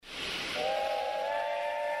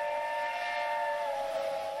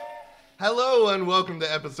Hello and welcome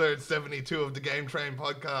to episode 72 of the Game Train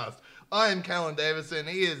podcast. I am Callan Davison.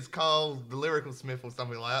 He is Carl, the Lyrical Smith or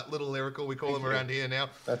something like that. Little Lyrical, we call him around here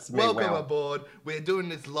now. That's me. Welcome Wow. aboard. We're doing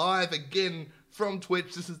this live again from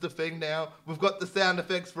Twitch. This is the thing now. We've got the sound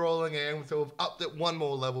effects rolling in, so we've upped it one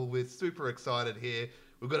more level. We're super excited here.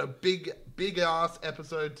 We've got a big ass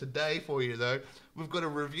episode today for you though. We've got a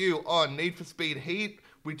review on Need for Speed Heat.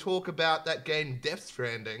 We talk about that game Death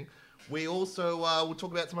Stranding. We also will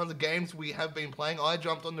talk about some other games we have been playing. I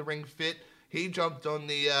jumped on the Ring Fit. He jumped on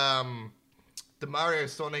the Mario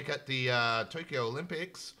Sonic at the Tokyo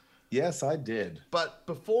Olympics. Yes, I did. But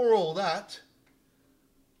before all that,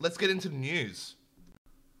 let's get into the news.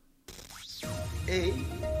 Hey.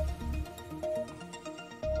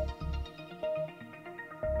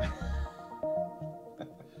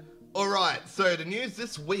 Alright, so the news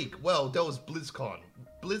this week, well, there was BlizzCon.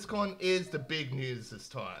 BlizzCon is the big news this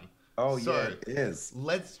time. Oh, So, yeah, it is.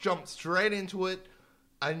 Let's jump straight into it.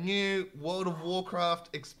 A new World of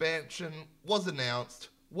Warcraft expansion was announced.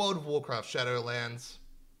 World of Warcraft Shadowlands.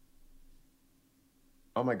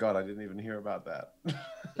 Oh my god, I didn't even hear about that.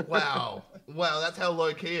 Wow. Wow, that's how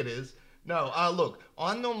low-key it is. No, look,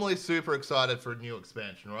 I'm normally super excited for a new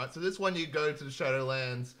expansion, right? So this one, you go to the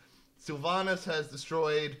Shadowlands. Sylvanas has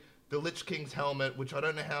destroyed the Lich King's helmet, which I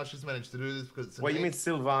don't know how she's managed to do this because it's What, you mean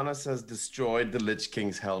Sylvanas has destroyed the Lich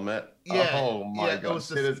King's helmet? Yeah, Oh my yeah, it god, was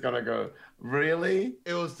shit just- is gonna go. Really?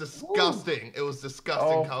 It was disgusting. It was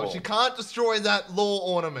disgusting, Carl. Awful. She can't destroy that law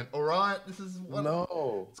ornament, all right? This is one.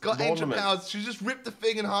 No. It's got ancient Ornament. powers. She just ripped the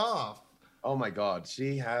thing in half. Oh my god,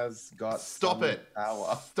 she has got Stop some it.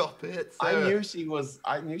 power. Stop it. I Sarah. knew she was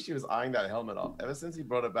eyeing that helmet off. Ever since he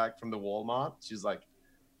brought it back from the Walmart, she's like,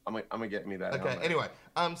 I'm gonna get me that Okay, helmet. anyway.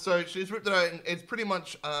 So she's ripped it out, and it's pretty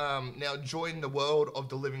much now joined the world of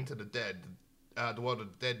the living to the dead. The world of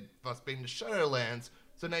the dead must be in the Shadowlands.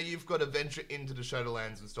 So now you've got to venture into the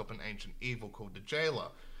Shadowlands and stop an ancient evil called the Jailer.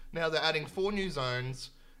 Now they're adding 4 new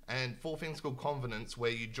zones and 4 things called Convenants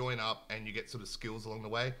where you join up and you get sort of skills along the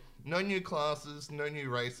way. No new classes, no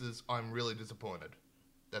new races. I'm really disappointed.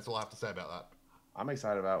 That's all I have to say about that. I'm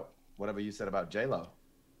excited about whatever you said about J-Lo.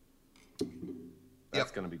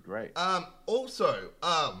 That's gonna be great. Also,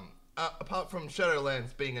 apart from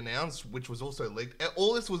Shadowlands being announced, which was also leaked,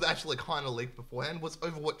 all this was actually kind of leaked beforehand, was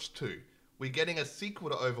Overwatch 2. We're getting a sequel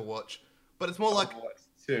to Overwatch, but it's more like Overwatch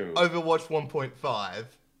 2. Overwatch 1.5.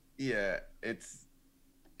 Yeah,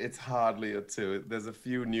 it's hardly a 2. There's a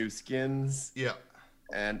few new skins, Yeah.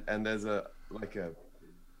 and there's a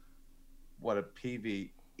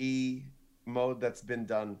PvE mode that's been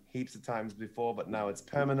done heaps of times before, but now it's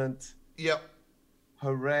permanent. Yep.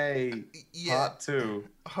 Hooray! Yeah. Part 2.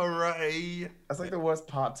 Hooray. That's like the worst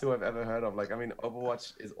part 2 I've ever heard of. Like, I mean,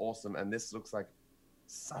 Overwatch is awesome, and this looks like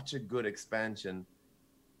such a good expansion,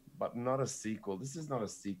 but not a sequel. This is not a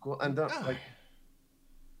sequel, and I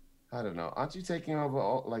don't know. Aren't you taking over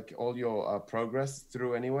all your progress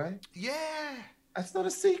through anyway? Yeah. That's not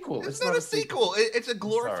a sequel. It's not a sequel. It's a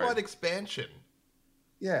glorified Sorry. expansion.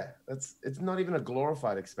 Yeah, it's not even a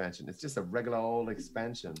glorified expansion. It's just a regular old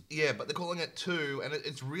expansion. Yeah, but they're calling it 2, and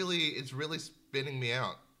it's really spinning me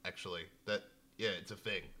out, actually, that, yeah, it's a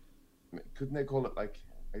thing. I mean, couldn't they call it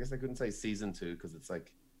I guess they couldn't say season 2 because it's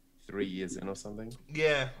like 3 years in or something.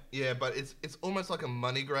 Yeah, but it's almost like a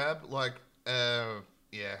money grab. Like,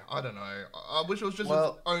 yeah, I don't know. I wish it was just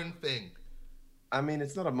its own thing. I mean,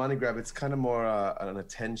 it's not a money grab. It's kind of more an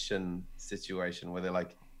attention situation where they're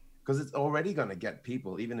like, because it's already going to get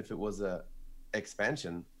people, even if it was a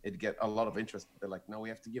expansion, it'd get a lot of interest. They're like, no, we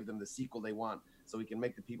have to give them the sequel they want so we can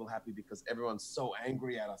make the people happy because everyone's so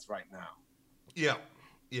angry at us right now. Yeah.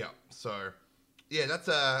 So, yeah, that's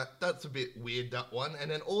a bit weird, that one.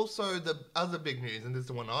 And then also the other big news, and this is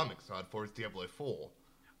the one I'm excited for, is Diablo 4.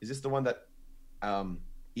 Is this the one that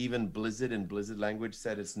even Blizzard in Blizzard language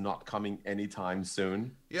said it's not coming anytime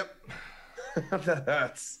soon? Yep. That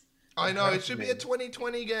hurts. I know, it should be a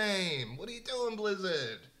 2020 game. What are you doing,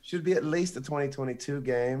 Blizzard? Should be at least a 2022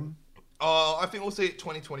 game. Oh, I think we'll see it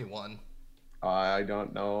 2021. I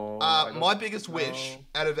don't know. My biggest wish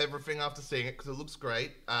out of everything after seeing it, because it looks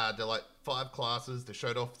great, they're like 5 classes. They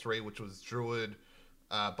showed off 3, which was Druid,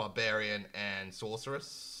 Barbarian, and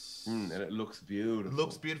Sorceress. And it looks beautiful. It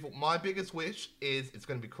looks beautiful. My biggest wish is it's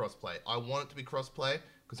going to be crossplay. I want it to be crossplay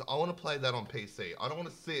because I want to play that on PC. I don't want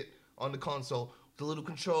to sit on the console with the little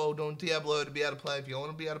control on Diablo to be able to play. If you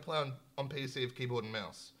want to be able to play on PC with keyboard and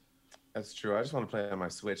mouse. That's true. I just want to play on my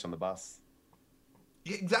Switch on the bus.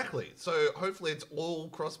 Yeah, exactly. So hopefully it's all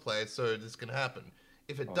crossplay so this can happen.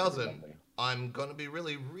 If it doesn't, lovely. I'm going to be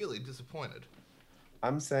really, really disappointed.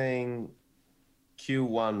 I'm saying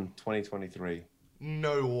Q1 2023.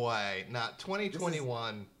 No way. Nah,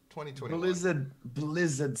 2021. 2021.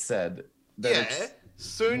 Blizzard said that Yeah. it's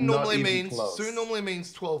Soon not normally even means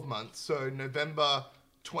close. 12 months. So November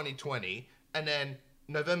 2020, and then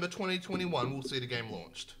November 2021 we'll see the game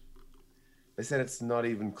launched. They said it's not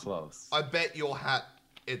even close. I bet your hat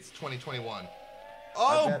it's 2021.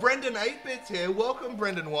 Oh, bet- Brendan 8-Bits here. Welcome,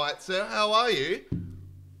 Brendan White, sir. How are you?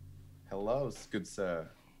 Hello, good sir.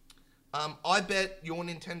 I bet your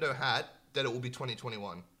Nintendo hat that it will be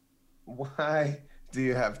 2021. Why do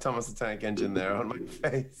you have Thomas the Tank Engine there on my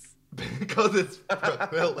face? Because it's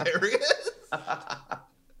hilarious. Are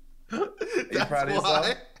you proud of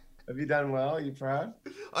yourself? Have you done well? Are you proud?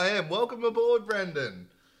 I am. Welcome aboard, Brendan.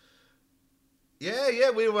 Yeah,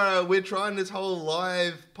 we're trying this whole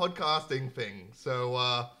live podcasting thing.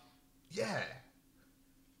 So yeah.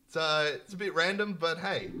 It's a bit random, but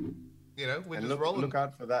hey, you know, we're And just rolling. look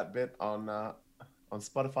out for that bit on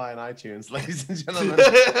Spotify and iTunes, ladies and gentlemen.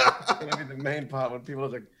 It's gonna be the main part when people are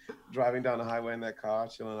like driving down the highway in their car,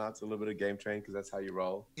 chilling out to a little bit of Game Train, because that's how you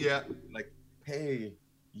roll. Yeah. Like, hey,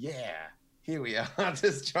 yeah, here we are,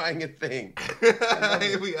 just trying a thing.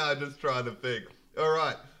 Here we are just trying to think. All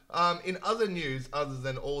right. In other news, other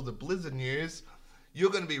than all the Blizzard news, you're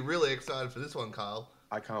going to be really excited for this one, Carl.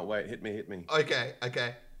 I can't wait. Hit me. Okay.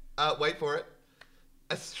 Wait for it.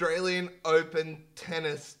 Australian Open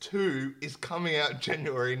Tennis 2 is coming out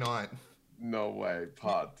January 9th. No way.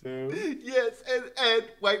 Part 2. Yes, and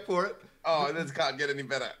wait for it. Oh, this can't get any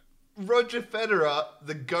better. Roger Federer,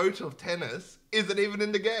 the GOAT of tennis, isn't even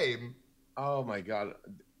in the game. Oh my God.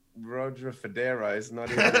 Roger Federer is not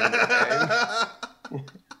even in the game.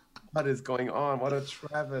 What is going on? What a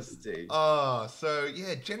travesty. Oh, so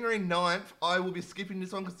yeah, January 9th, I will be skipping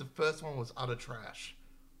this one because the first one was utter trash.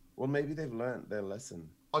 Well, maybe they've learned their lesson.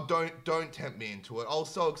 Oh, don't tempt me into it. I was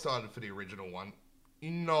so excited for the original one.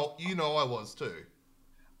 You know I was too.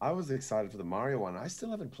 I was excited for the Mario one. I still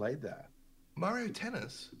haven't played that. Mario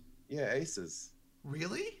Tennis? Yeah, Aces.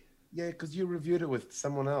 Really? Yeah, because you reviewed it with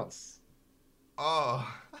someone else. Oh,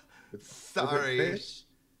 With sorry. Fish.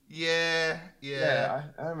 Yeah. Yeah,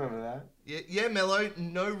 I remember that. Yeah, Mello.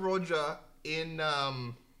 No Roger in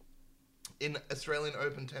Australian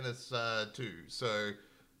Open Tennis 2. So,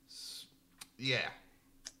 yeah.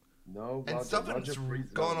 No, And Roger, something's Roger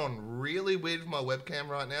Free's gone on really weird with my webcam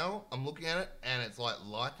right now. I'm looking at it and it's like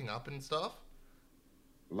lighting up and stuff.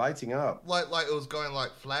 Lighting up. Like it was going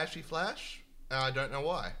like flashy flash. And I don't know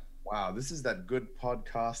why. Wow, this is that good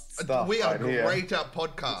podcast stuff. We are right here. great at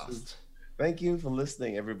podcast. Thank you for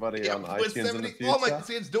listening, everybody, on we're iTunes in the future. Oh my,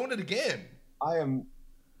 see, it's doing it again. I am.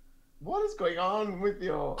 What is going on with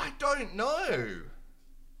your I don't know.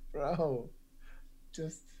 bro?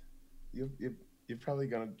 Just you're probably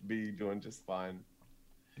gonna be doing just fine.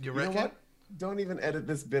 You You reckon? know what? Don't even edit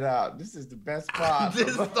this bit out. This is the best part. This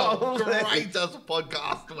is of the whole thing. greatest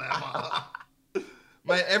podcast ever.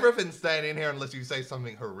 Mate, everything's staying in here unless you say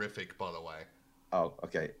something horrific, by the way. Oh,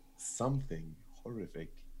 okay. Something horrific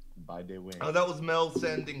by the way. Oh, that was Mel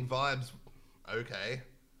sending vibes. Okay.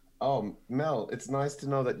 Oh, Mel, it's nice to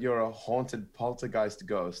know that you're a haunted poltergeist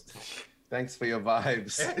ghost. Thanks for your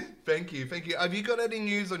vibes. Thank you. Have you got any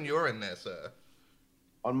news on your end there, sir?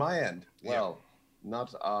 On my end, well,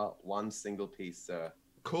 not one single piece, sir.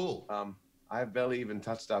 Cool. I've barely even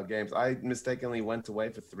touched our games. I mistakenly went away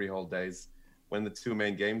for 3 whole days when the 2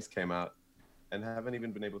 main games came out and haven't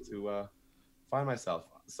even been able to find myself.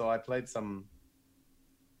 So I played some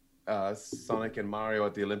Sonic and Mario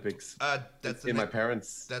at the Olympics That's in my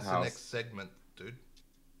parents' That's house. the next segment, dude.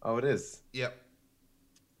 Oh, it is? Yep.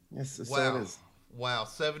 Yes, so Wow. it is. Wow.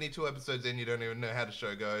 72 episodes in, you don't even know how the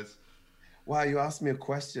show goes. Wow, you asked me a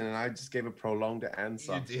question and I just gave a prolonged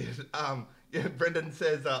answer. You did. Yeah, Brendan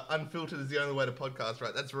says unfiltered is the only way to podcast,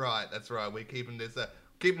 right? That's right. We're keeping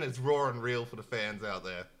this raw and real for the fans out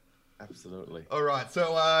there. Absolutely. All right.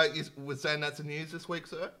 So you were saying that's the news this week,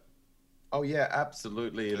 sir? Oh, yeah,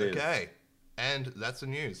 absolutely it is. Okay. And that's the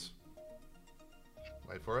news.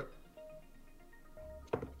 Wait for it.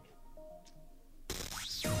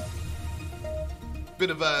 Bit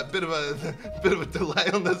of a delay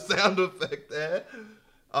on the sound effect there.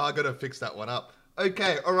 Oh, I gotta fix that one up.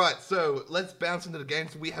 Okay, all right. So let's bounce into the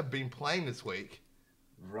games we have been playing this week.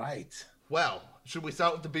 Right. Well, should we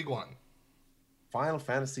start with the big one? Final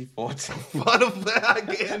Fantasy 14. Final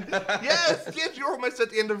again. Yes, you're almost at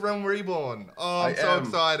the end of Realm Reborn. Oh, I'm so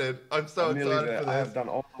excited. I'm so nearly excited there. for this. I have done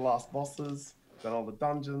all the last bosses, done all the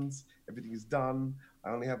dungeons, everything is done. I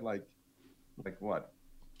only have like what?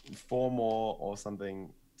 4 more or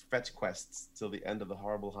something fetch quests till the end of the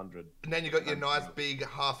horrible 100. And then you got your nice big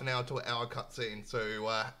half an hour to an hour cutscene. So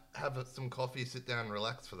have some coffee, sit down, and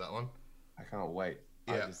relax for that one. I can't wait.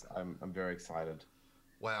 Yeah. I'm very excited.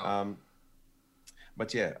 Wow.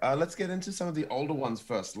 But yeah, let's get into some of the older ones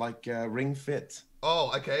first, like Ring Fit.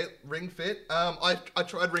 Oh, okay. Ring Fit. I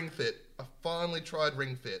tried Ring Fit. I finally tried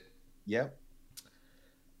Ring Fit. Yep.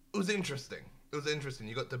 It was interesting. It was interesting.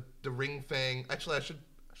 You got the ring thing. Actually, I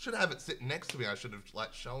should have it sitting next to me. I should have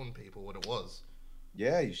like shown people what it was.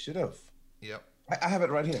 Yeah, you should have. Yep. I have it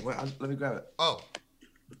right here. Wait, let me grab it. Oh.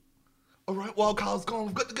 All right, while Carl's gone,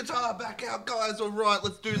 we've got the guitar back out, guys. All right,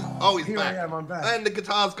 let's do this. Oh, he's Here back. I am, I'm back. And the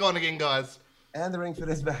guitar's gone again, guys. And the Ring Fit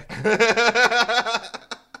is back.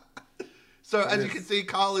 So, as you can see,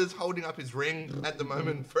 Carl is holding up his ring at the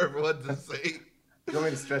moment for everyone to see. You want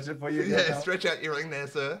me to stretch it for you? Yeah, stretch out your ring there,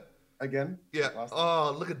 sir. Again? Yeah.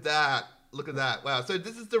 Oh, look at that. Look at that. Wow. So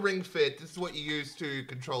this is the Ring Fit. This is what you use to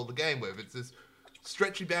control the game with. It's this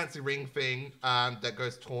stretchy, bouncy ring thing that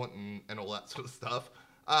goes taunt and all that sort of stuff.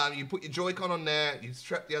 You put your Joy-Con on there, you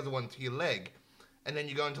strap the other one to your leg, and then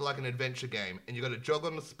you go into like an adventure game, and you got to jog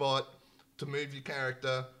on the spot to move your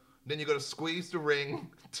character. Then you got to squeeze the ring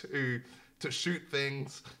to shoot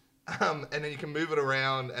things, and then you can move it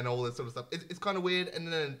around and all this sort of stuff. It's kind of weird. And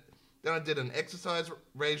then I did an exercise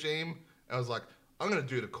regime, and I was like, I'm gonna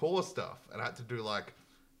do the core stuff, and I had to do like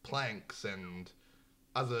planks and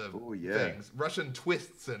other things, Russian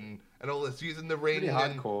twists and all this, using the ring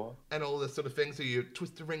and all this sort of thing. So you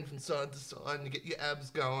twist the ring from side to side, and you get your abs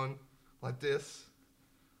going like this.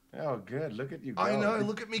 Oh, good. Look at you go. I know.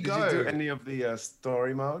 Look at me go. Did you do any of the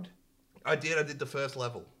story mode? I did. I did the first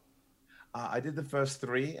level. I did the first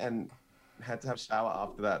 3 and had to have a shower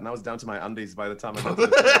after that, and I was down to my undies by the time I got to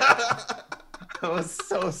the I was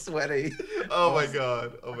so sweaty. Oh my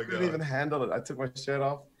god. Oh my god. I couldn't even handle it. I took my shirt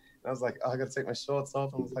off, and I was like, oh, I got to take my shorts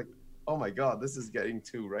off. And I was like, oh my god, this is getting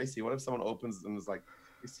too racy. What if someone opens and is like,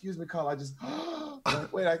 excuse me, Carl, I just...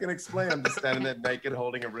 like, wait, I can explain. I'm just standing there naked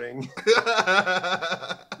holding a ring.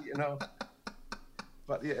 You know?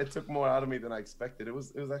 But yeah, it took more out of me than I expected. It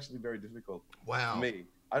was actually very difficult. Wow. For me.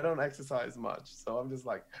 I don't exercise much, so I'm just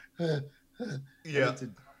like... Yeah. You have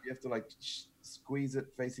to like squeeze it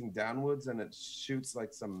facing downwards, and it shoots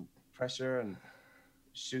like some pressure and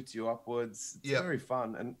shoots you upwards. It's very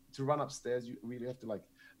fun. And to run upstairs, you really have to like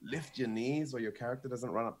lift your knees, or your character doesn't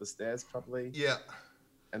run up the stairs properly. Yeah.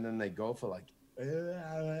 And then they go for like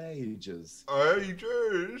ages.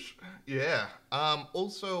 Yeah.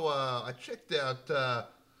 Also, I checked out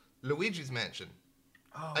Luigi's Mansion.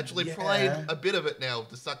 Oh, Actually played a bit of it now with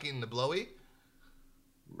the suck in the blowy.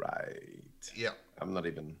 Right. Yeah. I'm not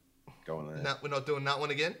even going there. No, we're not doing that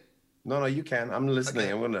one again? No, you can. I'm listening.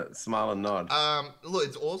 Okay. I'm going to smile and nod. Look,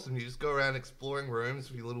 it's awesome. You just go around exploring rooms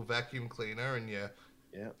with your little vacuum cleaner, and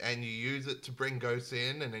you use it to bring ghosts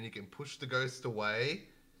in, and then you can push the ghost away.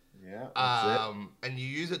 Yeah, that's it. And you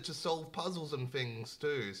use it to solve puzzles and things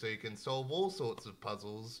too. So you can solve all sorts of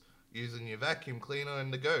puzzles using your vacuum cleaner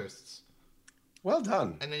and the ghosts. Well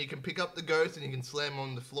done. And then you can pick up the ghost and you can slam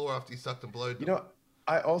on the floor after you sucked and blowed them. You know,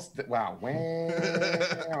 I also wow,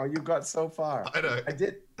 you got so far. I know.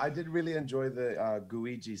 I did really enjoy the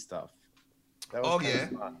Guigi stuff. That was kind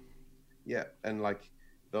of fun. Yeah, and like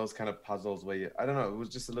those kind of puzzles where I don't know, it was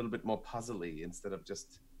just a little bit more puzzly instead of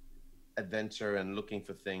just adventure and looking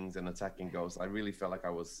for things and attacking ghosts. I really felt like I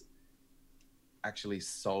was actually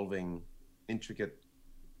solving intricate.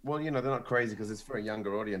 Well, you know, they're not crazy because it's for a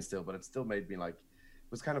younger audience still, but it still made me like,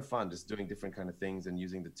 it was kind of fun just doing different kind of things and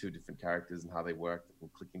using the 2 different characters and how they worked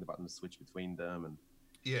and clicking the button to switch between them. And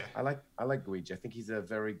yeah, I like Luigi. I think he's a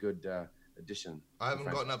very good addition. I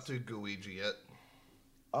haven't gotten up to Luigi yet.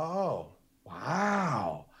 Oh,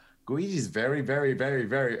 wow. Luigi's very, very, very,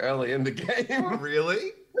 very early in the game.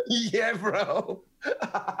 Really? Yeah, bro.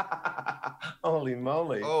 Holy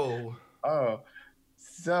moly. Oh.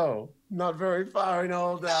 So, not very far in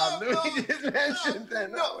all that.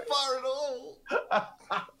 Not far at all.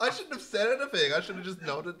 I shouldn't have said anything. I should have just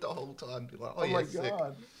nodded the whole time. Be like, oh yeah, my sick.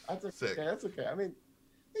 god. That's okay. Sick. That's okay. I mean,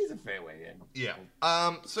 he's a fair way in. Yeah.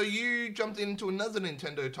 So you jumped into another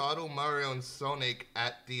Nintendo title, Mario and Sonic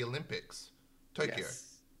at the Olympics, Tokyo.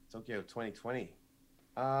 Yes. Tokyo 2020.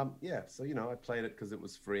 Yeah, so you know, I played it because it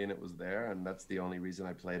was free and it was there, and that's the only reason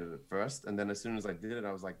I played it at first. And then as soon as I did it,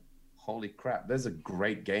 I was like, holy crap, there's a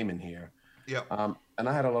great game in here. Yeah. And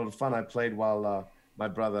I had a lot of fun. I played while my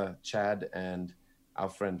brother Chad and our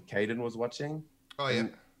friend Caden was watching. Oh yeah.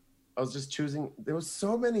 I was just choosing. There was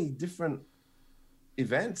so many different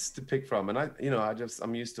events to pick from, and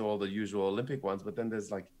I'm used to all the usual Olympic ones, but then there's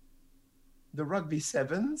like the rugby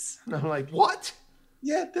sevens, and I'm like, what?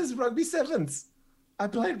 Yeah, there's rugby sevens. I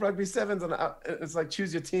played rugby sevens, and it's like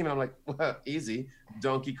choose your team. I'm like, well, easy.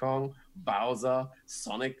 Donkey Kong, Bowser,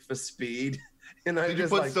 Sonic for speed, And I Did you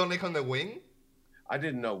just put like, Sonic on the wing? I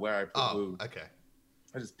didn't know where I put Oh, who. okay.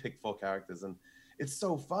 I just picked 4 characters, and it's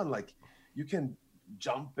so fun. Like you can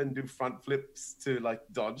jump and do front flips to like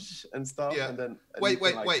dodge and stuff, Yeah. and you Wait, can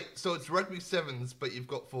wait, like, wait. So it's rugby sevens, but you've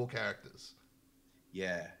got 4 characters.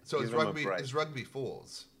 yeah, So give it's them a rugby. break. It's rugby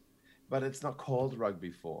fours. But it's not called rugby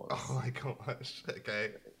Oh fours. my gosh.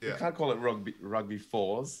 Okay. You Yeah. can't call it rugby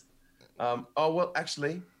fours. Oh well,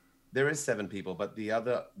 actually, there is 7 people, but the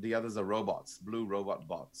others are robots, blue robot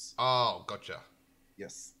bots. Oh, gotcha.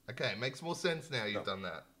 Yes, Okay, makes more sense now. You've so done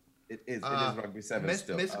that. it is rugby seven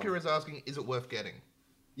still. Messica is asking, is it worth getting?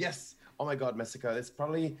 Yes. Oh my God, Messica. It's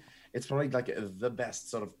probably like the best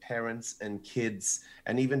sort of parents and kids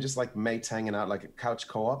and even just like mates hanging out, like a couch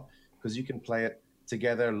co-op, because you can play it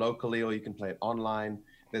together locally or you can play it online.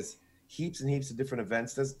 There's heaps and heaps of different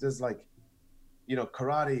events. There's like,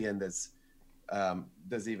 karate, and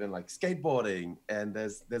there's even like skateboarding, and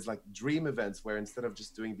there's like dream events where instead of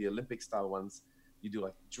just doing the Olympic style ones, you do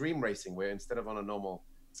like dream racing where instead of on a normal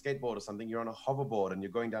skateboard or something, you're on a hoverboard and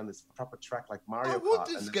you're going down this proper track like Mario I want Kart.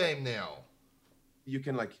 this And there's, like, game now. you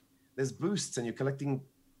can like there's boosts and you're collecting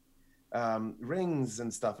rings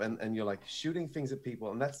and stuff, and you're like shooting things at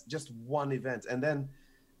people, and that's just one event. And then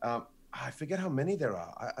I forget how many there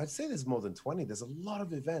are. I'd say there's more than 20. There's a lot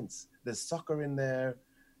of events. There's soccer in there,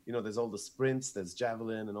 there's all the sprints, there's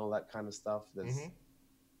javelin and all that kind of stuff. There's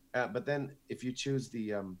but then if you choose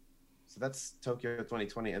the so that's Tokyo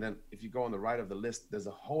 2020, and then if you go on the right of the list, there's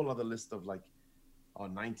a whole other list of like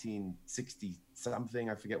 1960 something,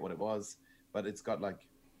 I forget what it was, but it's got like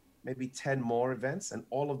maybe 10 more events, and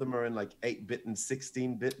all of them are in like 8-bit and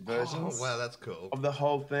 16-bit versions Oh, wow, that's cool. of the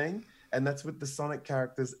whole thing. And that's with the Sonic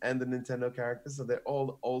characters and the Nintendo characters, so they're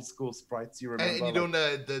all old school sprites you remember. And you're doing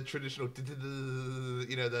the traditional, the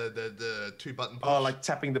 2-button push. Oh, like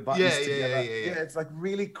tapping the buttons together. Yeah. It's like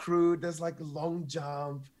really crude. There's like long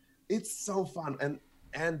jump. It's so fun.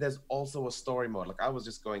 And there's also a story mode. Like I was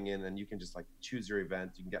just going in, and you can just like choose your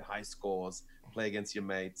event. You can get high scores, play against your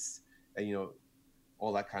mates, and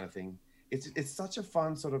all that kind of thing. It's such a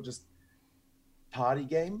fun sort of just party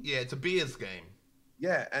game. Yeah, it's a beers game.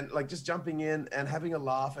 Yeah, and like just jumping in and having a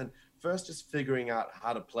laugh, and first just figuring out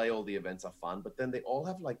how to play all the events are fun, but then they all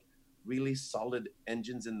have like really solid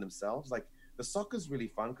engines in themselves. Like the soccer's really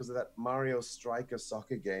fun because of that Mario Striker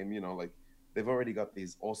soccer game, like they've already got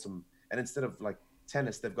these awesome, and instead of like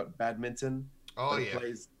tennis, they've got badminton. Oh, that yeah.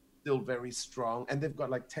 plays still very strong, and they've got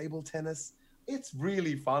like table tennis. It's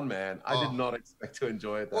really fun, man. I did not expect to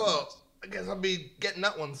enjoy it that much. Well, I guess I'll be getting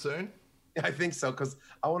that one soon. I think so, because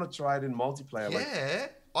I want to try it in multiplayer. Yeah.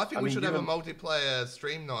 I think we should have a multiplayer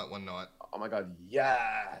stream night one night. Oh my God,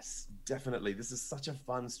 yes, definitely. This is such a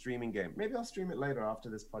fun streaming game. Maybe I'll stream it later after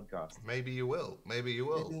this podcast. Maybe you will. Maybe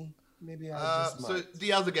Maybe I just might. So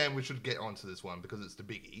the other game we should get onto this one because it's the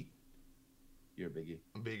biggie. You're a biggie.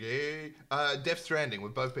 Biggie. Death Stranding.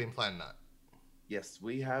 We've both been playing that. Yes,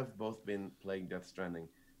 we have both been playing Death Stranding.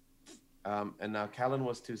 And now Callan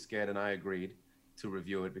was too scared, and I agreed to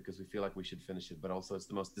review it because we feel like we should finish it. But also, it's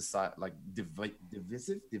the most divisive.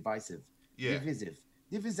 Yeah. Divisive.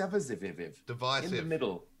 Divisive. In the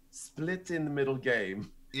middle, split in the middle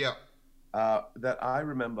game. Yeah. That I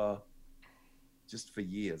remember just for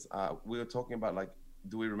years. We were talking about like,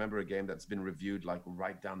 do we remember a game that's been reviewed like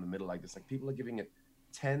right down the middle like this? Like people are giving it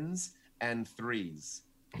 10s and 3s.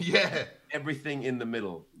 Yeah. Everything in the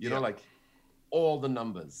middle. You know, like all the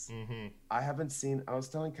numbers. Mm-hmm. I was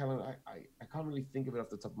telling Callan, I can't really think of it off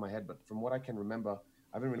the top of my head, but from what I can remember,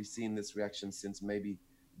 I haven't really seen this reaction since maybe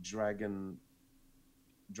Dragon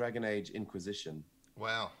Age Inquisition.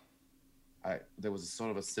 Wow. There was sort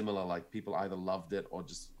of a similar, like people either loved it or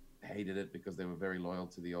just hated it because they were very loyal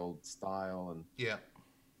to the old style. And yeah,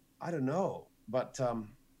 I don't know. But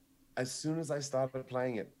as soon as I started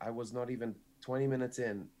playing it, I was not even 20 minutes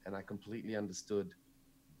in, and I completely understood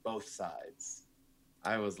both sides.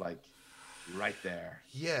 I was like right there.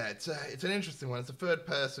 Yeah, it's an interesting one. It's a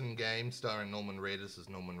third-person game starring Norman Reedus as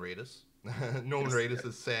Norman Reedus. Norman Reedus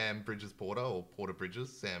as Sam Bridges Porter, or Porter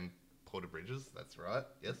Bridges. Sam Porter Bridges, that's right.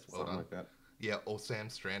 Yes, well Something done. like that. Yeah, or Sam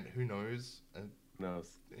Strand, who knows? Who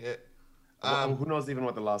knows? Yeah. Who knows even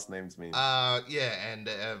what the last names mean? Yeah, and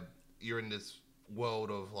you're in this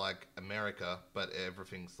world of like America, but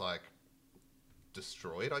everything's like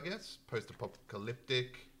destroyed, I guess.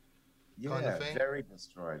 Post-apocalyptic kind of thing. Very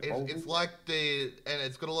destroyed. It's like and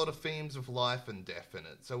it's got a lot of themes of life and death in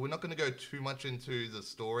it. So we're not going to go too much into the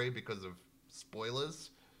story because of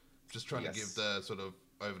spoilers. Just trying to give the sort of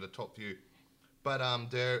over the top view. But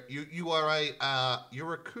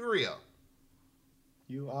you're a courier.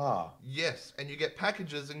 You are. Yes, and you get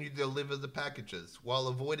packages and you deliver the packages while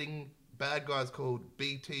avoiding bad guys called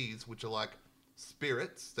BTs, which are like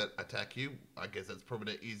spirits that attack you. I guess that's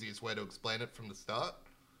probably the easiest way to explain it from the start.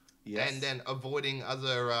 Yes. And then avoiding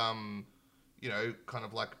other, kind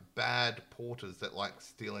of like bad porters that like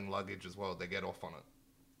stealing luggage as well. They get off on it.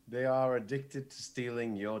 They are addicted to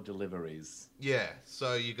stealing your deliveries. Yeah,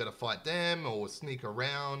 so you got to fight them or sneak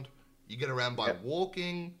around. You get around by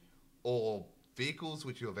walking or vehicles,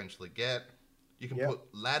 which you eventually get. You can put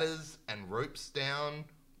ladders and ropes down,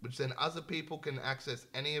 which then other people can access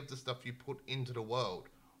any of the stuff you put into the world.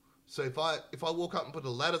 So if I walk up and put a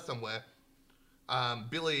ladder somewhere,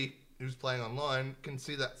 Billy, who's playing online, can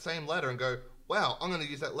see that same ladder and go, wow, I'm going to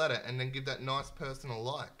use that ladder, and then give that nice person a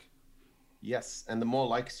like. Yes, and the more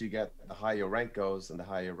likes you get, the higher your rank goes, and the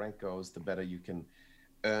higher your rank goes, the better you can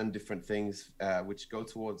earn different things, which go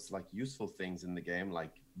towards like useful things in the game,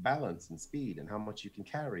 like balance and speed and how much you can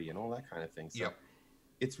carry and all that kind of thing. So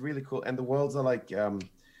it's really cool. And the worlds are like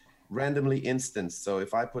randomly instanced. So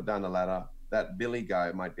if I put down a ladder, that Billy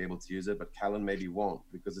guy might be able to use it, but Callan maybe won't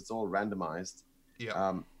because it's all randomized.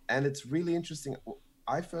 Yeah. And it's really interesting.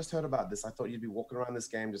 I first heard about this. I thought you'd be walking around this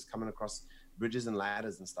game just coming across bridges and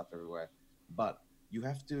ladders and stuff everywhere. But you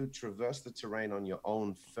have to traverse the terrain on your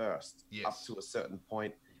own first, up to a certain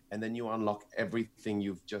point, and then you unlock everything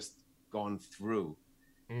you've just gone through.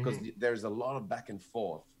 Because there's a lot of back and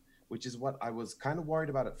forth, which is what I was kind of worried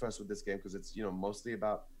about at first with this game, because it's mostly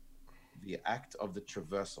about the act of the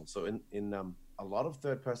traversal. So in a lot of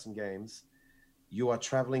third-person games, you are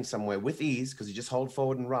traveling somewhere with ease because you just hold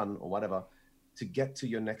forward and run or whatever to get to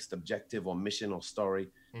your next objective or mission or story.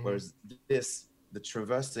 Whereas the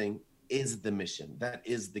traversing is the mission. That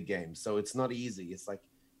is the game. So it's not easy. It's like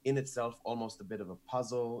in itself almost a bit of a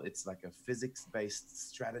puzzle. It's like a physics-based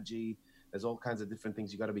strategy. There's all kinds of different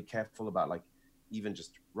things you got to be careful about, like even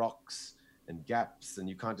just rocks and gaps, and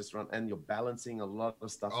you can't just run. And you're balancing a lot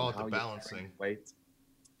of stuff. Oh, and how the balancing. Weight.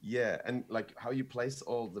 Yeah, and like how you place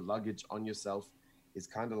all the luggage on yourself is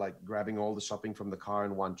kind of like grabbing all the shopping from the car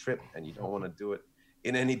in one trip, and you don't want to do it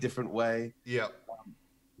in any different way. Yeah.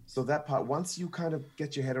 So that part, once you kind of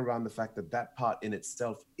get your head around the fact that that part in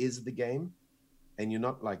itself is the game, and you're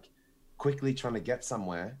not like quickly trying to get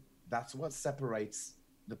somewhere, that's what separates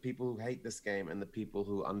the people who hate this game and the people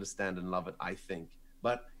who understand and love it, I think.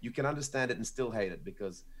 But you can understand it and still hate it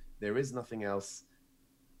because there is nothing else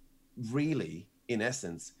really, in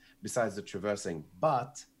essence, besides the traversing.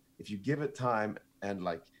 But if you give it time and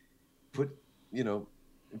like put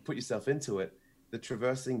yourself into it, the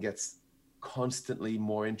traversing gets constantly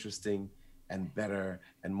more interesting and better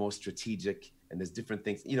and more strategic, and there's different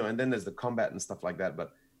things, and then there's the combat and stuff like that.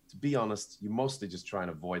 But to be honest, you mostly just try and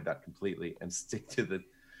avoid that completely and stick to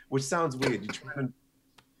which sounds weird.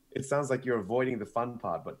 It sounds like you're avoiding the fun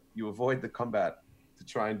part, but you avoid the combat to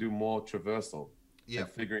try and do more traversal and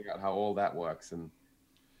figuring out how all that works. And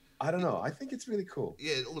I don't know. I think it's really cool.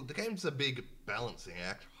 Yeah, look, the game's a big balancing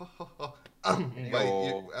act. You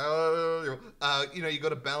got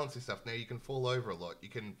to balance your stuff. Now you can fall over a lot. You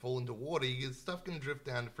can fall into water. Stuff can drift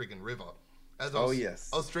down the friggin' river. I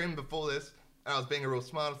was streaming before this, and I was being a real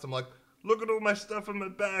smartass. I'm like, look at all my stuff on my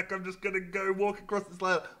back. I'm just gonna go walk across this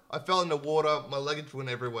ladder. I fell in the water. My luggage went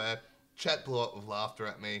everywhere. Chat blew up with laughter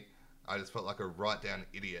at me. I just felt like a right down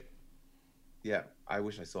idiot. Yeah, I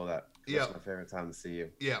wish I saw that. That's my favorite time to see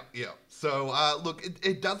you. Yeah. So, look,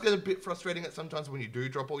 it does get a bit frustrating at sometimes when you do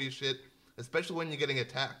drop all your shit, especially when you're getting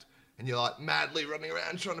attacked and you're like madly running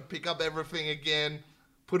around trying to pick up everything again,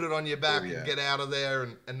 put it on your back and get out of there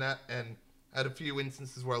and that. And I had a few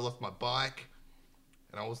instances where I lost my bike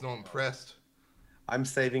and I was not impressed. I'm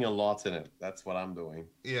saving a lot in it. That's what I'm doing.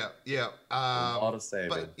 Yeah. A lot of saving.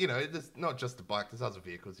 But, there's not just the bike. There's other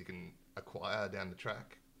vehicles you can acquire down the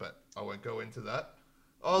track. But I won't go into that.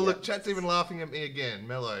 Oh, look, chat's even laughing at me again.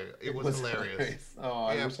 Mellow. It was hilarious. Oh,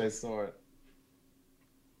 I wish I saw it.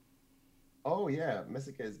 Oh, yeah.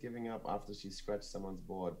 Messica is giving up after she scratched someone's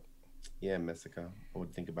board. Yeah, Messica. I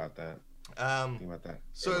would think about that. Think about that.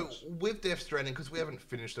 So, with Death Stranding, because we haven't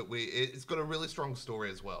finished it, it's got a really strong story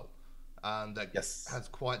as well. That has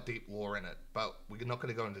quite deep lore in it. But we're not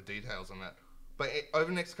going to go into details on that. But over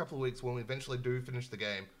the next couple of weeks, when we eventually do finish the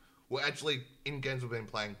game, we'll actually, in games we've been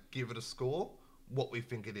playing, give it a score, what we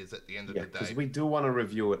think it is at the end of the day. Because we do want to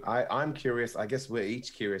review it. I'm curious. I guess we're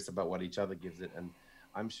each curious about what each other gives it. And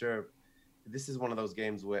I'm sure this is one of those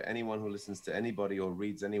games where anyone who listens to anybody or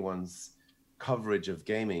reads anyone's coverage of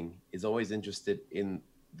gaming is always interested in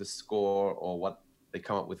the score or what they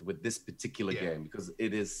come up with this particular game, because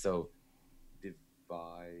it is so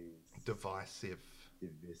divisive.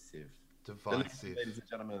 Ladies and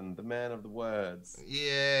gentlemen, the man of the words.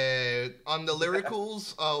 Yeah, on the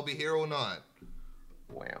lyricals, I'll be here all night.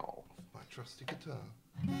 Wow. My trusty guitar.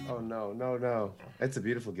 Oh no. It's a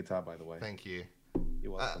beautiful guitar, by the way. Thank you.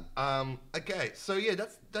 You're welcome. Okay, so yeah,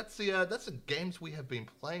 that's the games we have been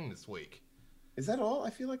playing this week. Is that all? I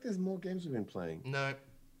feel like there's more games we've been playing. No.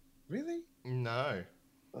 Really? No.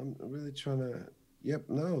 I'm really trying to. Yep.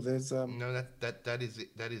 No. There's No, that is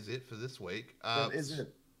it. That is it for this week. What is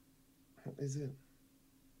it? What is it?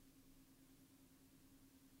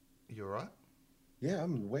 You all right? Yeah,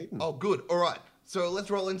 I'm waiting. Oh, good. All right. So let's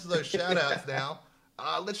roll into those shout outs now.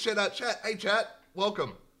 Let's shout out chat. Hey, chat.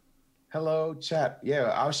 Welcome. Hello, chat.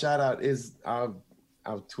 Yeah, our shout out is our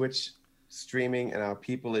Twitch streaming and our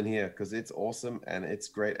people in here because it's awesome and it's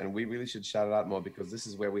great. And we really should shout it out more because this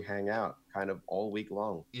is where we hang out kind of all week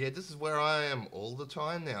long. Yeah, this is where I am all the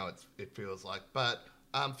time now, it feels like. But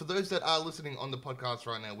for those that are listening on the podcast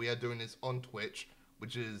right now, we are doing this on Twitch,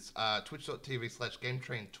 which is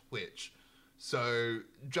twitch.tv/GameTrainTwitch. So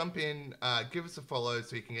jump in, give us a follow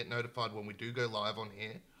so you can get notified when we do go live on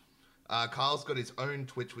here. Carl's got his own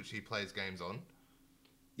Twitch, which he plays games on.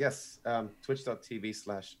 Yes,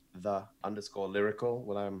 twitch.tv/the_lyrical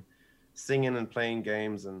when I'm singing and playing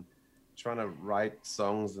games and trying to write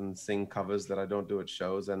songs and sing covers that I don't do at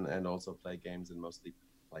shows and also play games and mostly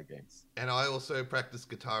play games. And I also practice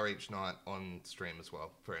guitar each night on stream as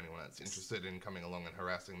well for anyone that's interested in coming along and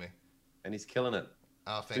harassing me. And he's killing it.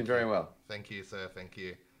 Thank you. Doing very well. Thank you, sir. Thank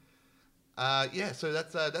you. Yeah, so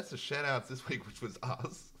that's the shout outs this week, which was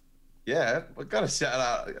us. Yeah, we got to shout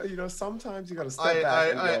out. You know, sometimes you got to step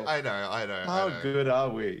back and go, I know. How good are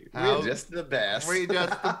we? We're just the best. We're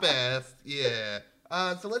just the best, yeah.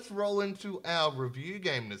 So let's roll into our review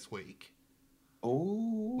game this week.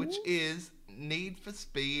 Oh. Which is Need for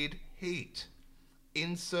Speed Heat.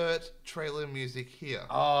 Insert trailer music here.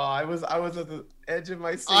 Oh, I was at the edge of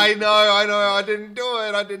my seat. I know. I didn't do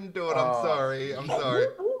it. I'm sorry.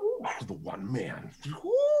 The one man.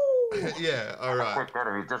 Yeah, all right. Quick,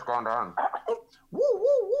 he's just gone down. Woo.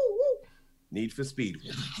 Need for Speed.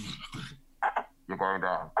 You're going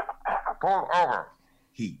down. Pull over.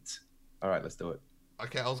 Heat. All right, let's do it.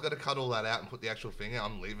 Okay, I was going to cut all that out and put the actual thing out.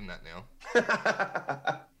 I'm leaving that now.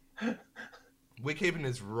 We're keeping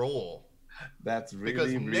this raw. That's really,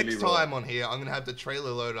 because really next raw. time on here, I'm going to have the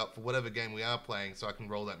trailer loaded up for whatever game we are playing so I can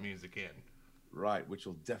roll that music in. Right, which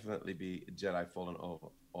will definitely be Jedi Fallen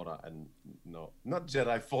Order, and no, not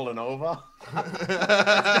Jedi Fallen Over. That's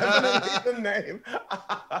definitely the name.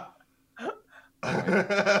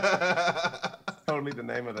 Totally the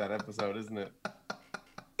name of that episode, isn't it?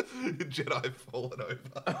 Jedi Fallen Over.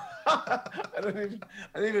 I didn't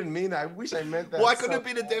even mean that. I wish I meant that. Why couldn't it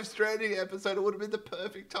be the Death Stranding episode? It would have been the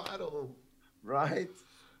perfect title. Right?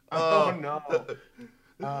 Oh no.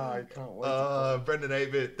 I can't wait. Brendan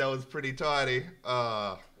 8-bit, that was pretty tidy.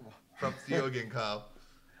 Props to you again, Carl.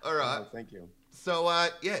 All right. Oh, thank you. So,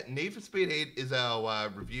 Need for Speed Heat is our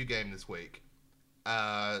review game this week.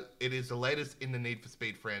 It is the latest in the Need for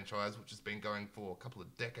Speed franchise, which has been going for a couple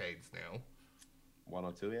of decades now. 1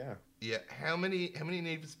 or 2, yeah. Yeah. How many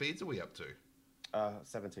Need for Speeds are we up to?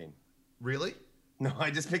 17. Really? No,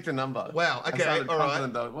 I just picked a number. Wow. Okay. All right.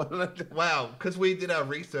 Right. Wow. Because we did our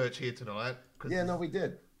research here tonight. Yeah, no, we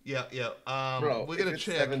did. Yeah. Bro, we're gonna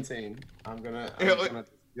check. 17. I'm gonna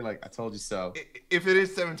feel like I told you so. If it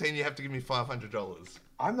is 17, you have to give me $500.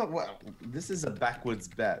 I'm not. Well, this is a backwards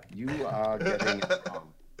bet. You are getting it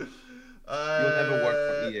wrong. You'll never work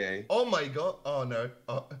for EA. Oh my god. Oh no.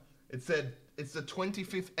 It said it's the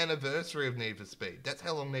 25th anniversary of Need for Speed. That's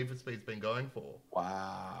how long Need for Speed's been going for.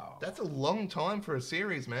 Wow. That's a long time for a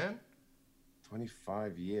series, man.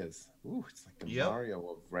 25 years. Ooh, it's like the Yep. Mario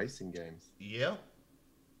of racing games. Yeah.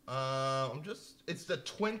 It's the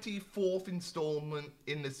 24th installment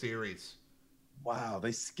in the series. Wow,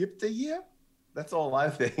 they skipped a year? That's all I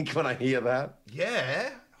think when I hear that.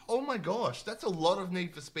 Yeah. Oh my gosh, that's a lot of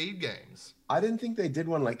Need for Speed games. I didn't think they did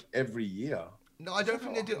one like every year. No, I don't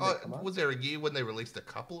think they did. How often they come out? Was there a year when they released a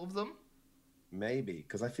couple of them? Maybe,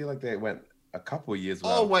 because I feel like they went a couple of years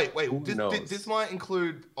Oh, without. wait. Who knows? This might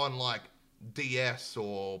include on like DS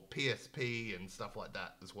or PSP and stuff like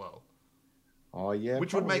that as well. Oh, yeah.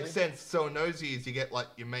 Which would make probably. sense. So in those years, you get like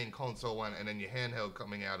your main console one and then your handheld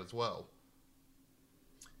coming out as well.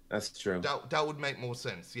 That's true. That would make more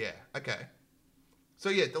sense. Yeah. Okay. So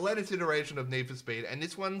yeah, the latest iteration of Need for Speed, and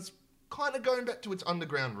this one's kind of going back to its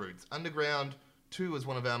Underground roots. Underground 2 is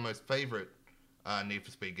one of our most favorite Need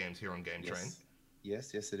for Speed games here on Game Train.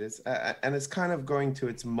 Yes, it is. And it's kind of going to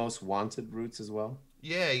its most wanted roots as well.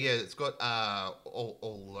 Yeah, it's got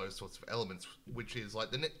all those sorts of elements, which is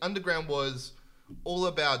like the Underground was all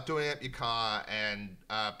about doing up your car and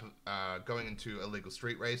going into illegal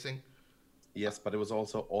street racing. Yes, but it was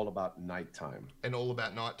also all about nighttime. and all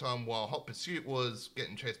about nighttime, while Hot Pursuit was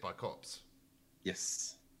getting chased by cops.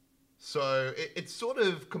 Yes. So it's sort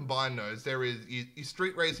of combined those. There is you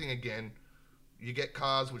street racing again. You get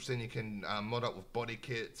cars, which then you can mod up with body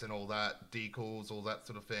kits and all that, decals, all that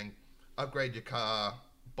sort of thing. Upgrade your car,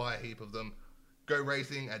 buy a heap of them. Go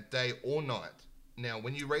racing at day or night. Now,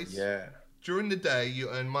 when you race Yeah. during the day, you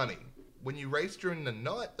earn money. When you race during the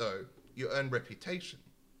night, though, you earn reputation.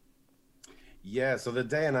 Yeah. So the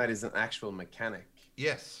day and night is an actual mechanic,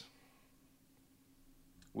 Yes.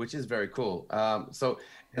 which is very cool.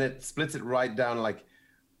 And it splits it right down like,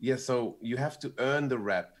 yeah, so you have to earn the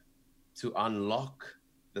rep to unlock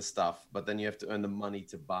the stuff, but then you have to earn the money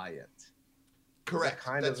to buy it. Correct.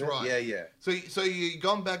 That's it? right. Yeah, yeah. So you're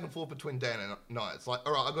going back and forth between day and night. It's like,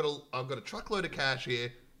 all right, I've got a truckload of cash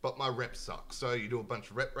here, but my reps suck. So you do a bunch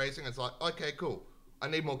of rep racing. It's like, okay, cool. I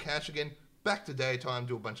need more cash again. Back to daytime,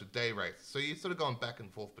 do a bunch of day races. So you're sort of going back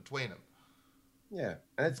and forth between them. Yeah,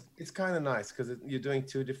 and it's kind of nice because you're doing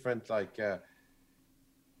two different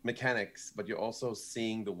mechanics, but you're also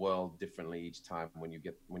seeing the world differently each time when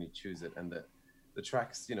you choose it. And the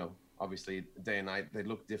tracks, obviously day and night, they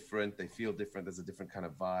look different, they feel different. There's a different kind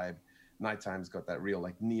of vibe. Nighttime's got that real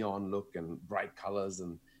like neon look and bright colors,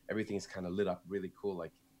 and everything is kind of lit up really cool,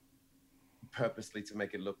 like purposely to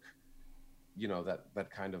make it look, that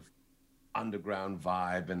kind of underground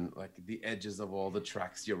vibe, and like the edges of all the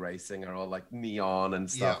tracks you're racing are all like neon and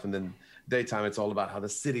stuff. Yeah. And then daytime, it's all about how the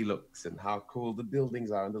city looks and how cool the buildings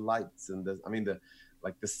are and the lights and the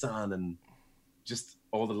sun and just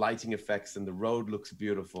all the lighting effects, and the road looks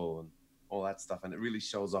beautiful and all that stuff. And it really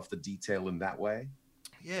shows off the detail in that way.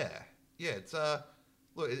 Yeah. It's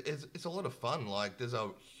look, it's a lot of fun. Like there's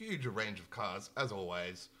a huge range of cars as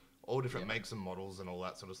always, all different makes and models and all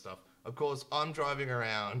that sort of stuff. Of course, I'm driving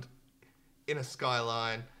around in a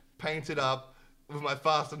Skyline, painted up with my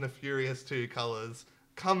Fast and the Furious 2 colors.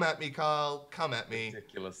 Come at me, Carl. Come at me.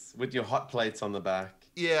 Ridiculous. With your hot plates on the back.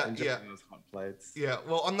 Yeah, Enjoying yeah. those hot plates. Yeah,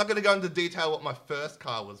 well, I'm not going to go into detail what my first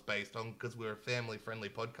car was based on because we're a family-friendly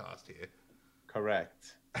podcast here.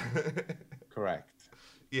 Correct. Correct.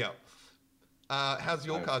 Yeah. How's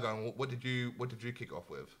your car going? What did you kick off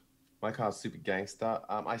with? My car's super gangster.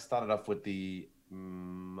 I started off with the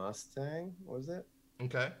Mustang, was it?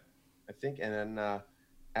 Okay. I think. And then,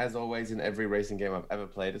 as always, in every racing game I've ever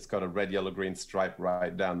played, it's got a red, yellow, green stripe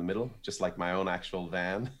right down the middle, just like my own actual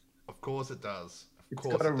van. Of course it does. It's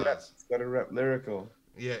got a rep. It's got a rep lyrical.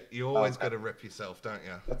 Yeah, you always got to rep yourself, don't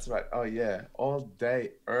you? That's right. Oh, yeah. All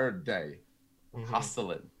day, day. Mm-hmm.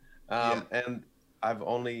 Hustling. And I've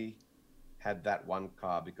only had that one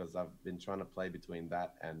car because I've been trying to play between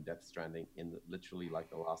that and Death Stranding in literally like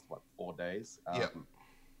the last, 4 days.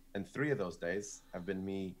 And 3 of those days have been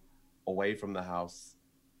me away from the house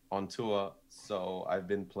on tour. So I've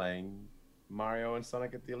been playing Mario and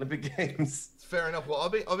Sonic at the Olympic Games. Fair enough. Well,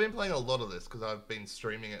 I've been playing a lot of this because I've been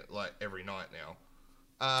streaming it like every night now.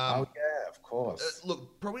 Oh yeah, of course.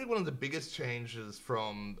 Look, probably one of the biggest changes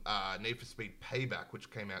from Need for Speed Payback, which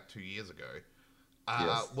came out 2 years ago,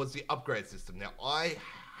 was the upgrade system. Now, I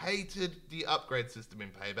hated the upgrade system in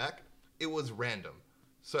Payback. It was random.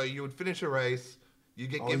 So you would finish a race, you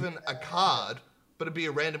get given a card, but it'd be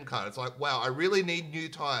a random card. It's like, wow, I really need new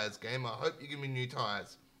tires, game. I hope you give me new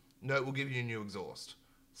tires. No, we'll give you a new exhaust.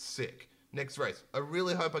 Sick. Next race. I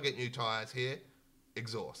really hope I get new tires here.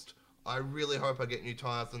 Exhaust. I really hope I get new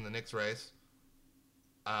tires in the next race.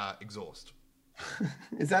 Exhaust.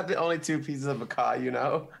 Is that the only 2 pieces of a car you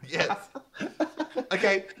know? Yes.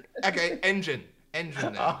 Okay. Engine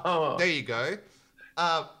now. Oh. There you go.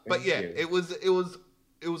 But Thank yeah, you.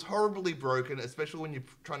 it was horribly broken, especially when you're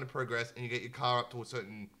trying to progress and you get your car up to a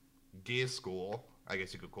certain gear score, I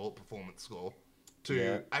guess you could call it performance score,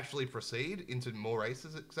 to actually proceed into more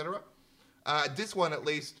races, etc. This one, at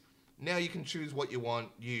least, now you can choose what you want.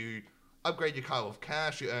 You upgrade your car with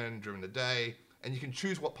cash you earn during the day, and you can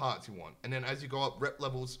choose what parts you want. And then as you go up rep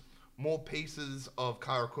levels, more pieces of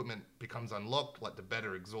car equipment becomes unlocked, like the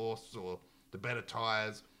better exhausts or the better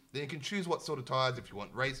tires. Then you can choose what sort of tires, if you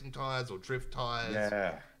want racing tires or drift tires,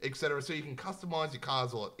 etc. So you can customize your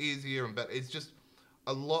cars a lot easier and better. It's just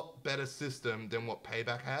a lot better system than what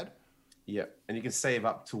Payback had. Yeah, and you can save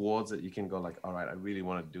up towards it. You can go like, all right, I really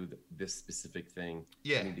want to do this specific thing.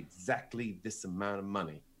 Yeah. I need exactly this amount of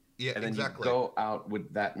money. Yeah, and then exactly. you go out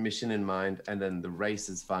with that mission in mind, and then the race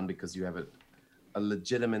is fun because you have a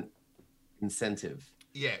legitimate incentive.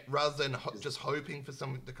 Yeah, rather than just hoping for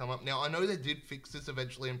something to come up. Now, I know they did fix this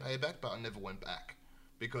eventually in Payback, but I never went back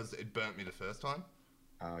because it burnt me the first time.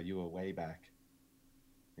 Oh, you were way back.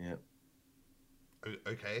 Yeah.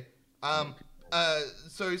 Okay.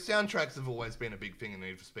 So soundtracks have always been a big thing in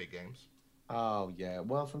Need for Speed games. Oh yeah.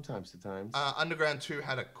 Well, from times to times. Underground 2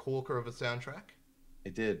 had a corker of a soundtrack.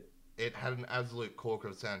 It did. It had an absolute corker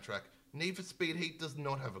of a soundtrack. Need for Speed Heat does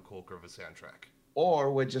not have a corker of a soundtrack.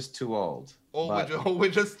 Or we're just too old. Or we're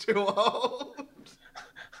just too old.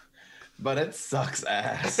 But it sucks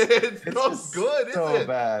ass. It's not good, is so it?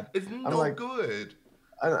 bad. It's not good.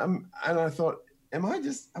 And I thought,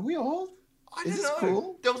 are we old? I Is don't this know.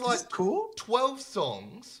 cool? There was Is like this cool? 12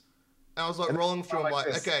 songs. And I was like And rolling through them like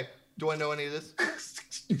like, this. okay, do I know any of this?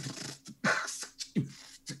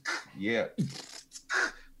 Yeah.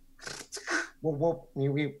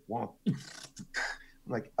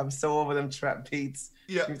 Like, I'm so over them trap beats.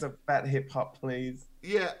 Yeah. Give me some fat hip hop, please.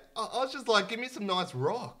 Yeah, I was just like, give me some nice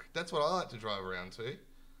rock. That's what I like to drive around to.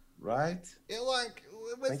 Right? Yeah, like,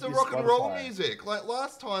 where's Thank the you, rock and roll Spotify. music? Like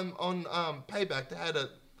last time on Payback, they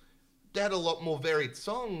had a lot more varied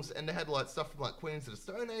songs, and they had like stuff from like Queens of the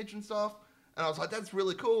Stone Age and stuff. And I was like, that's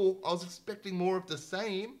really cool. I was expecting more of the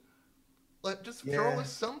same. Like, just throw Yeah.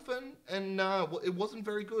 us something, and it wasn't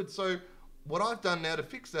very good. So what I've done now to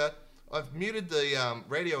fix that, I've muted the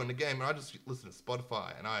radio in the game, and I just listen to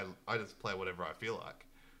Spotify, and I just play whatever I feel like.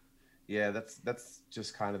 Yeah, that's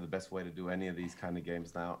just kind of the best way to do any of these kind of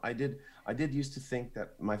games now. I did used to think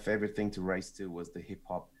that my favorite thing to race to was the hip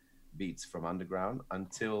hop beats from Underground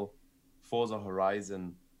until Forza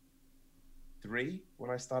Horizon 3 when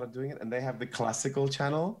I started doing it, and they have the classical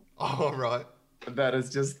channel. All right. That is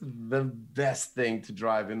just the best thing to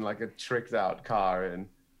drive in, like a tricked out car, and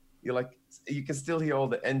you're like, you can still hear all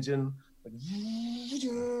the engine, like,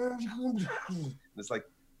 it's like,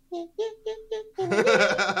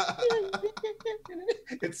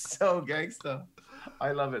 it's so gangster.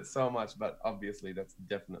 I love it so much, but obviously that's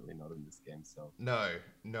definitely not in this game. So No,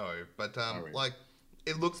 but Sorry. like,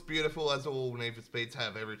 it looks beautiful as all Need for Speeds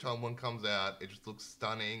have. Every time one comes out, it just looks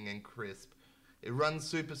stunning and crisp. It runs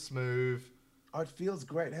super smooth. oh, it feels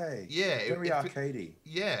great. Hey, Yeah, very arcadey.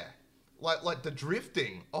 Yeah, like the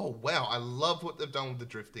drifting. Oh wow, I love what they've done with the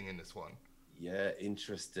drifting in this one. Yeah,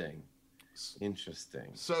 interesting.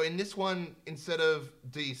 So in this one, instead of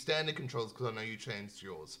the standard controls, because I know you changed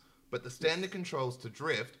yours, but the standard controls to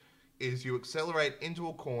drift is you accelerate into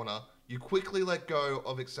a corner, you quickly let go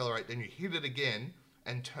of accelerate, then you hit it again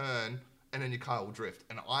and turn, and then your car will drift.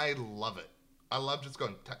 And I love it. I love just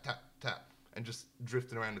going tap, tap, tap, and just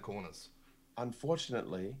drifting around the corners.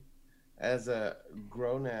 Unfortunately, as a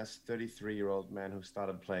grown-ass 33-year-old man who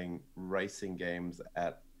started playing racing games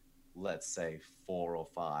at, let's say, 4 or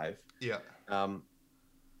 5, Yeah.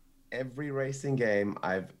 every racing game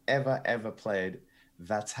I've ever played,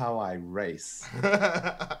 that's how I race.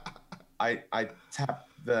 I tap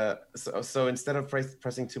so instead of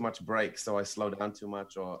pressing too much brake, so I slow down too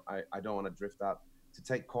much, or I don't want to drift out, to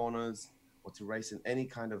take corners or to race in any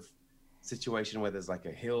kind of situation where there's like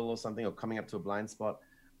a hill or something, or coming up to a blind spot,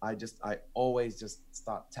 I always just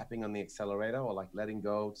start tapping on the accelerator, or like letting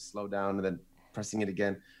go to slow down and then pressing it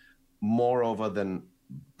again, moreover than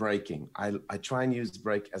braking. I try and use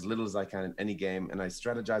brake as little as I can in any game, and I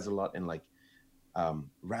strategize a lot in like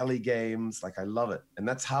rally games. Like, I love it, and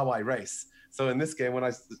that's how I race. So in this game, when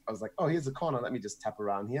I was like, oh, here's a corner, let me just tap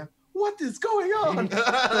around here. What is going on? And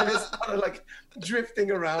I just started like drifting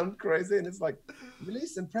around crazy, and it's like,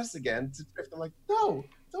 release and press again to drift. I'm like, no,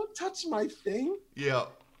 don't touch my thing. Yeah.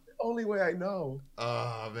 The only way I know.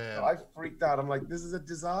 Oh man. So I freaked out. I'm like, this is a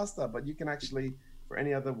disaster. But you can actually, for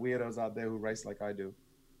any other weirdos out there who race like I do,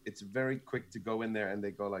 it's very quick to go in there, and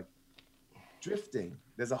they go like, drifting.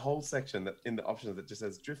 There's a whole section that in the options that just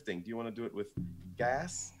says drifting. Do you want to do it with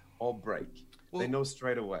gas or brake? Well, They know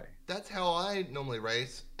straight away. That's how I normally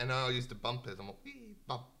race, and I use the bumpers. I'm like, wee,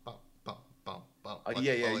 bump, bump, bump, bump, bump. Like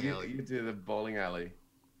Yeah, bowling alley. you do the bowling alley.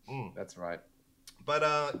 Mm. That's right.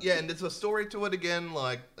 But yeah, and there's a story to it again.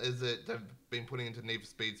 Like, they've been putting into Need for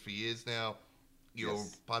Speeds for years now. You're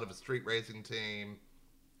Yes. part of a street racing team,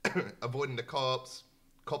 avoiding the cops.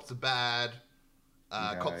 Cops are bad.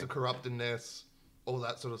 Cops Okay. are corrupt in this, all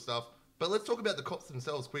that sort of stuff. But let's talk about the cops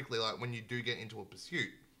themselves quickly. Like when you do get into a pursuit,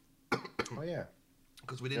 Oh yeah,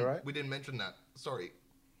 because we You're right. didn't mention that. Sorry.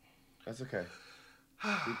 that's okay.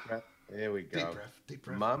 Deep breath. There we go. Deep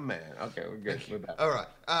breath. My man. Okay, we're good with that. All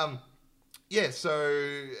right. Yeah,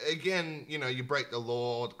 so again, you know, you break the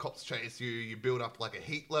law, the cops chase you, you build up like a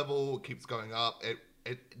heat level, it keeps going up.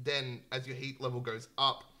 It then, as your heat level goes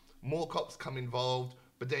up, more cops come involved,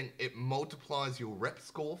 but then it multiplies your rep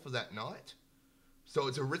score for that night. So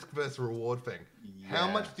it's a risk versus reward thing. How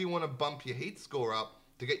Yeah. much do you want to bump your heat score up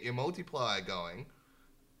to get your multiplier going?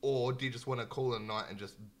 Or do you just want to call it a night and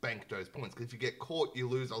just bank those points? Because if you get caught, you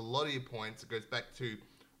lose a lot of your points. It goes back to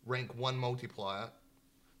rank 1 multiplier.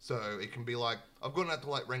 So it can be like, I've gone out to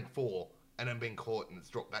like rank 4 and then been caught and it's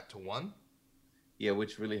dropped back to 1. Yeah,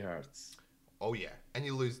 which really hurts. Oh yeah, and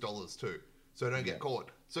you lose dollars too, so don't get Yeah.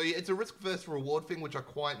 caught. So yeah, it's a risk versus reward thing, which I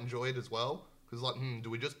quite enjoyed as well. Because like, do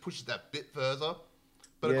we just push that bit further?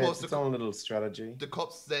 But Yeah, of course, it's its own little strategy. the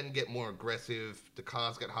cops then get more aggressive. The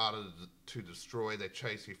cars get harder to destroy. They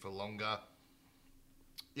chase you for longer.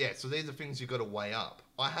 Yeah, so these are things you got to weigh up.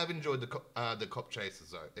 I have enjoyed the cop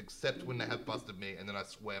chases though, except when they have busted me and then I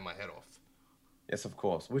swear my head off. Yes, of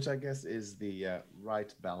course. Which I guess is the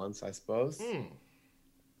right balance, I suppose.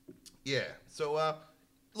 Yeah. So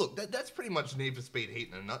look, that's pretty much Need for Speed Heat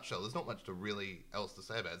in a nutshell. There's not much to really else to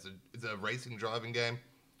say about it. It's a racing driving game.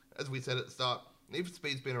 As we said at the start, Need for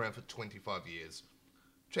Speed's been around for 25 years.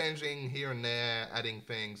 Changing here and there, adding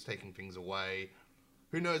things, taking things away.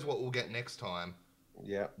 Who knows what we'll get next time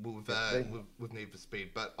Yeah. with Need for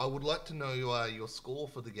Speed. But I would like to know your score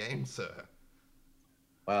for the game, sir.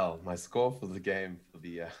 Well, my score for the game for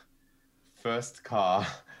the first car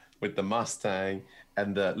with the Mustang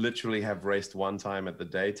and literally have raced one time at the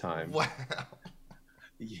daytime. Wow.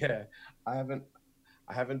 Yeah, I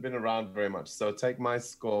haven't been around very much, so take my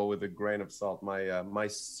score with a grain of salt. My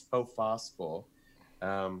so far score,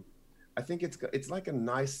 I think it's like a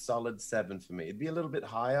nice solid 7 for me. It'd be a little bit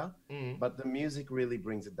higher, but the music really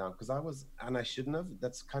brings it down. Because I shouldn't have.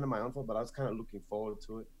 That's kind of my own fault, but I was kind of looking forward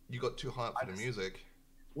to it. You got too hyped for the music.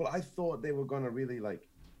 Well, I thought they were gonna really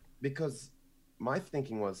because my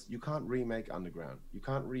thinking was you can't remake Underground, you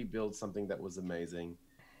can't rebuild something that was amazing,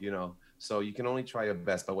 So you can only try your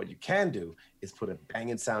best, but what you can do is put a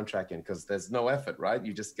banging soundtrack in because there's no effort, right?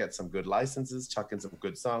 You just get some good licenses, chuck in some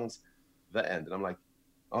good songs, the end. And I'm like,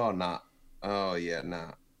 oh, nah. Oh, yeah,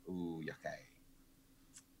 nah. Ooh, okay.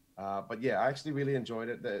 But yeah, I actually really enjoyed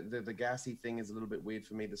it. The gassy thing is a little bit weird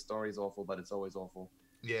for me. The story is awful, but it's always awful.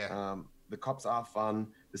 Yeah. The cops are fun.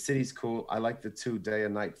 The city's cool. I like the 2 day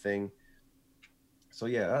and night thing. So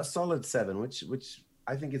yeah, a solid 7, which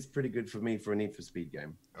I think is pretty good for me for a Need for Speed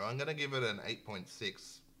game. I'm going to give it an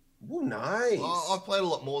 8.6. Ooh, nice. Well, I've played a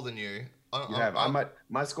lot more than you. You have.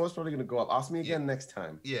 My score's probably going to go up. Ask me again next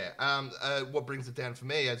time. Yeah. What brings it down for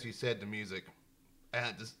me, as you said, the music.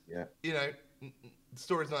 The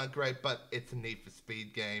story's not great, but it's a Need for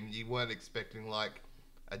Speed game. You weren't expecting like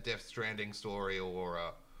a Death Stranding story or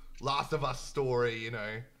a Last of Us story,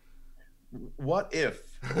 What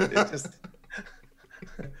if it's just...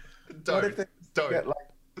 What if they get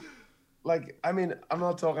I mean, I'm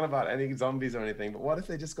not talking about any zombies or anything, but what if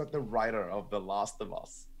they just got the writer of The Last of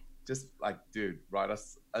Us? Just dude, write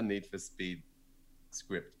us a Need for Speed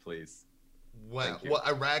script, please. Wow. What,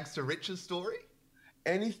 a Rags to Riches story?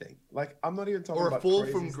 Anything. I'm not even talking about... Or a Fall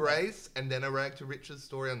from Grace and then a Rag to Riches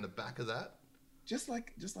story on the back of that? Just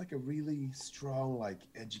like a really strong,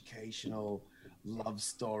 educational love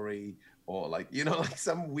story or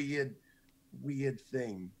some weird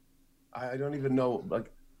thing. I don't even know,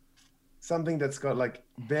 something that's got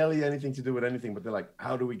barely anything to do with anything, but they're like,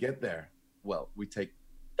 how do we get there? Well, we take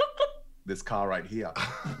this car right here.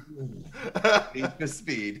 Need for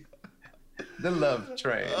Speed. The love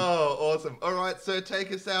train. Oh, awesome. All right, so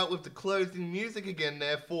take us out with the closing music again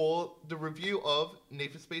there for the review of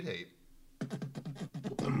Need for Speed Heat.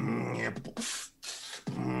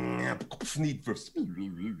 Need for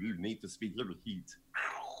Speed Little Heat.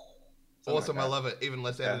 Awesome, I love it. Even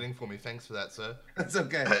less editing for me. Thanks for that, sir. That's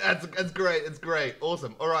okay. That's great. It's great.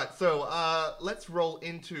 Awesome. All right, so let's roll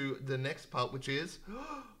into the next part, which is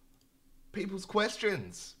people's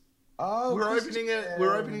questions. Oh, we're opening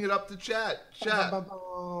it up to chat. Chat.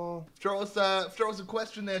 Throw us a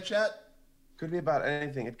question there, chat. Could be about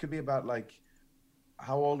anything. It could be about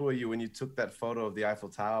how old were you when you took that photo of the Eiffel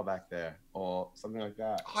Tower back there, or something like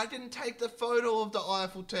that. I didn't take the photo of the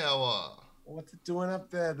Eiffel Tower. What's it doing up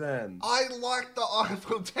there then? I like the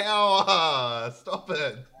Eiffel Tower. Stop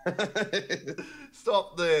it.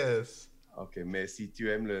 Stop this. Ok, mais si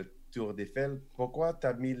tu aimes le Tour d'Eiffel, pourquoi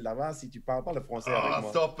t'as mis l'avant si tu parles pas le français avec moi?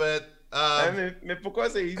 Stop it. Mais pourquoi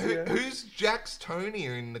c'est easy? Who's Jack's Tony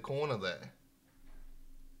in the corner there?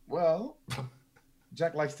 Well,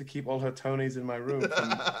 Jack likes to keep all her Tonys in my room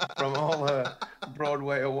from all her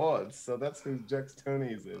Broadway awards. So that's who Jack's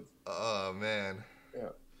Tonys is. Oh, man. Yeah.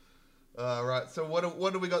 All right. So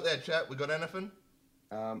what do we got there, chat? We got anything?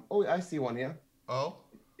 Oh, I see one here. Oh?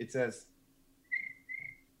 It says...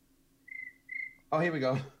 Oh, here we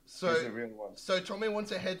go. So, here's the real one. So Tommy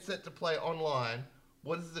wants a headset to play online.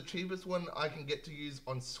 What is the cheapest one I can get to use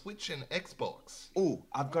on Switch and Xbox? Oh,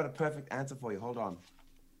 I've got a perfect answer for you. Hold on.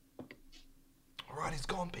 All right, he's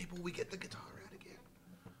gone, people. We get the guitar out again.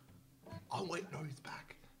 Oh, wait. No, he's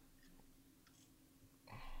back.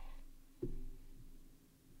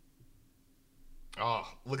 Oh,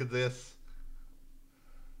 look at this.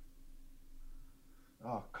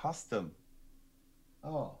 Oh, custom.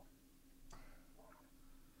 Oh.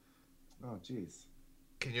 Oh, jeez.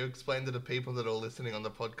 Can you explain to the people that are listening on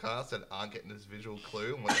the podcast that aren't getting this visual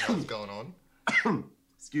clue and what the hell's going on?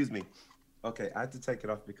 Excuse me. Okay, I had to take it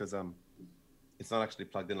off because it's not actually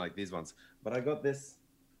plugged in like these ones. But I've got this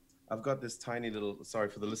tiny little, sorry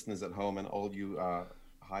for the listeners at home and all you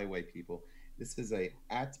highway people. This is a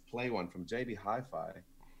at play one from JB Hi-Fi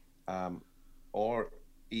or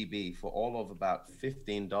EB for all of about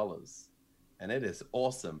 $15. And it is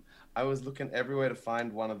awesome. I was looking everywhere to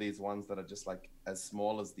find one of these ones that are just like as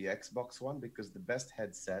small as the Xbox one, because the best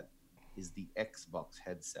headset is the Xbox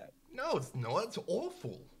headset. No, it's not. It's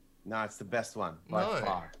awful. No, it's the best one by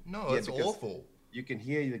far. No, Yeah, it's because awful. You can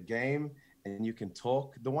hear the game and you can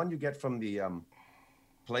talk. The one you get from the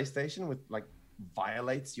PlayStation with like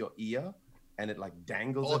violates your ear and it like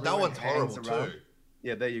dangles. Oh, that everywhere one's and hangs horrible around. too.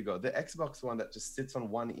 Yeah, there you go. The Xbox one that just sits on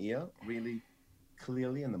one ear really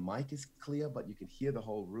clearly and the mic is clear, but you can hear the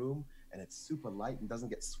whole room and it's super light and doesn't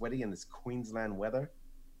get sweaty in this Queensland weather,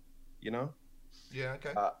 you know? Yeah,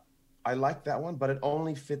 okay. I like that one, but it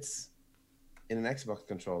only fits in an Xbox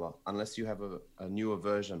controller unless you have a newer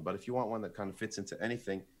version. But if you want one that kind of fits into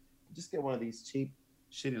anything, just get one of these cheap,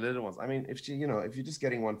 shitty little ones. I mean, if you're just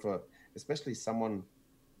getting one for, especially someone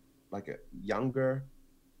like a younger,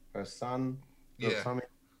 her son, Yeah. some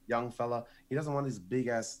young fella, he doesn't want these big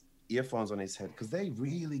ass earphones on his head because they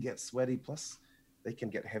really get sweaty. Plus, they can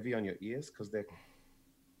get heavy on your ears because they're,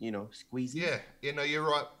 squeezy. Yeah, no, you're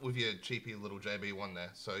right with your cheapy little JB one there.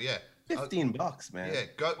 So yeah, $15, man. yeah,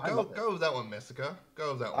 go with that one, Messica.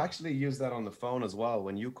 Go with that I one. actually use that on the phone as well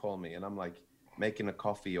when you call me and I'm like making a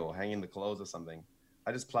coffee or hanging the clothes or something.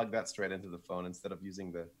 I just plug that straight into the phone instead of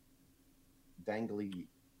using the dangly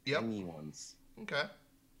thingy ones. Okay,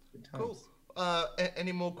 Good cool. times.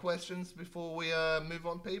 Any more questions before we move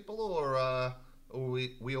on, people, or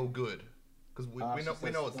we all good? Because we She know says it's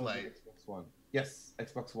still the late. Xbox One. Yes,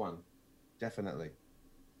 Xbox One. Definitely.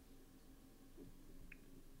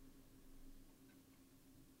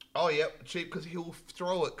 Oh, yep, cheap because he'll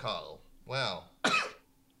throw it, Carl. Wow.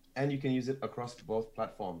 And you can use it across both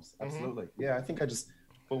platforms. Absolutely. Yeah, I think I just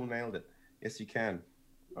full nailed it. Yes, you can.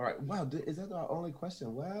 All right. Wow, is that our only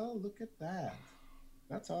question? Well, look at that.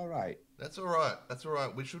 That's all right. That's all right. That's all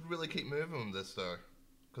right. We should really keep moving with this though,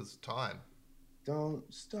 because time. Don't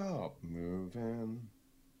stop moving.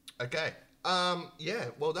 Okay. Yeah.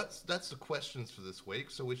 Well, that's the questions for this week.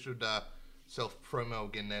 So we should self promo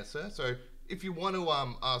again there, sir. So if you want to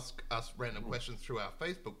ask us random questions through our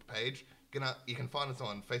Facebook page, you can find us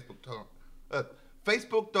on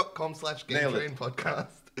Facebook.com/Game Nailed Train it.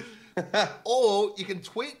 Podcast, or you can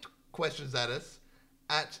tweet questions at us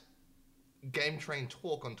at Game Train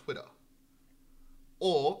Talk on Twitter,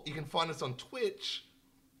 or you can find us on Twitch.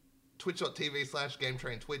 Twitch.tv/Game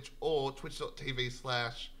Train Twitch or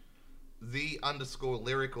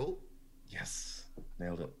Twitch.tv/the_lyrical. Yes,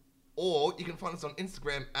 nailed it. Or you can find us on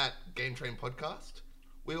Instagram at Game Train Podcast.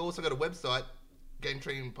 We also got a website,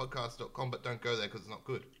 GameTrainPodcast.com, but don't go there because it's not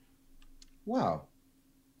good. Wow.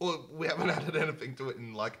 Or we haven't added anything to it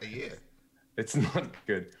in like a year. It's not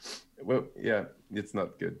good. Well, yeah, it's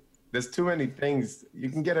not good. There's too many things. You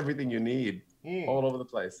can get everything you need all over the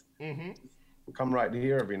place. Mm-hmm. Come right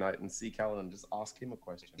here every night and see Callan and just ask him a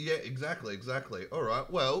question. Yeah, exactly. All right.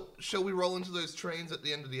 Well, shall we roll into those trains at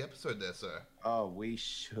the end of the episode there, sir? Oh, we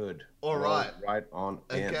should. All Roll right. Right on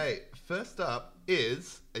in. Okay, first up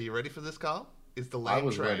is, are you ready for this, Carl? Is the lame I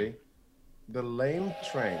was train. ready. The lame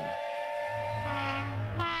train.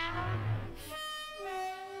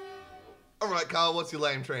 All right, Carl, what's your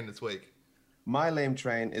lame train this week? My lame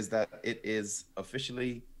train is that it is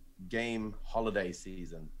officially game holiday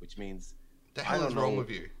season, which means The hell is don't wrong know. with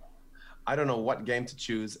you? I don't know what game to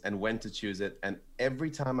choose and when to choose it. And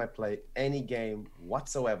every time I play any game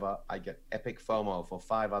whatsoever, I get epic FOMO for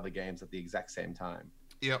 5 other games at the exact same time.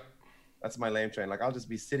 Yep. That's my lame train. Like I'll just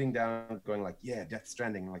be sitting down going like, yeah, Death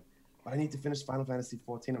Stranding. Like, but I need to finish Final Fantasy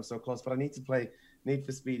 14. I'm so close. But I need to play Need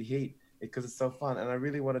for Speed Heat because it's so fun. And I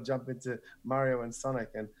really want to jump into Mario and Sonic.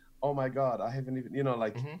 And oh my God, I haven't even,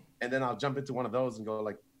 and then I'll jump into one of those and go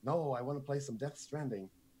like, no, I want to play some Death Stranding.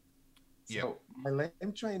 So my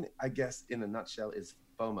lame train, I guess, in a nutshell, is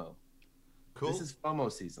FOMO. Cool. This is FOMO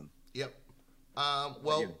season. Yep. about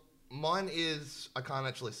Well, you? mine is, I can't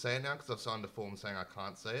actually say it now because I've signed a form saying I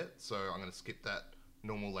can't say it. So I'm going to skip that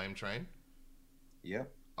normal lame train. Yep.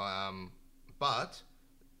 But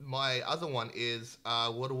my other one is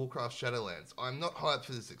World of Warcraft Shadowlands. I'm not hyped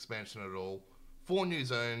for this expansion at all. 4 new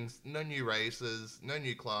zones, no new races, no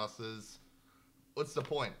new classes. What's the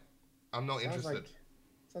point? I'm not Sounds interested.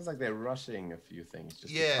 sounds like they're rushing a few things just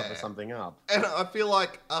to Yeah. cover something up. And I feel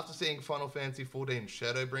like after seeing Final Fantasy XIV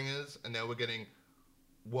Shadowbringers, and now we're getting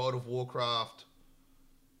World of Warcraft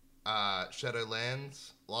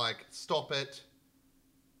Shadowlands, like, stop it.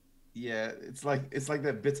 Yeah, it's like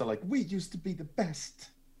that bits are like, we used to be the best.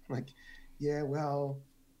 Like, yeah, well,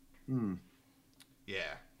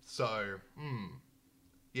 Yeah. So,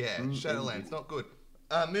 yeah, Mm, Shadowlands, indeed. not good.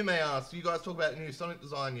 Mume asks, you guys talk about new Sonic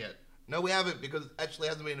design yet? No, we haven't, because it actually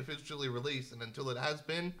hasn't been officially released, and until it has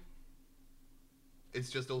been, it's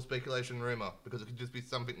just all speculation and rumor, because it could just be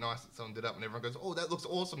something nice that someone did up, and everyone goes, oh, that looks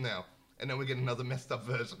awesome now. And then we get another messed up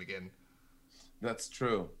version again. that's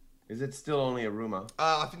true. Is it still only a rumor?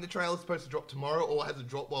 I think the trailer's supposed to drop tomorrow, or has it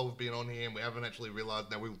dropped while we've been on here, and we haven't actually realized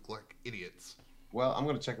now we look like idiots. Well, I'm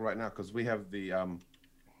gonna check right now because we have the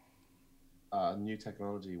new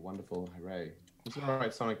technology. Wonderful, hooray! Let's go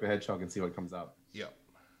write Sonic the Hedgehog and see what comes up. Yep.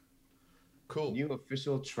 Cool. New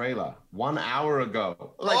official trailer 1 hour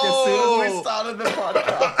ago. Like Oh! as soon as we started the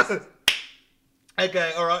podcast.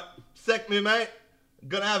 Okay, alright. Sec me, mate.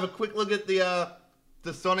 Gonna have a quick look at the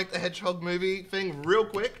Sonic the Hedgehog movie thing real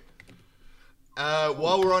quick.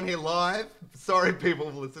 While we're on here live. Sorry, people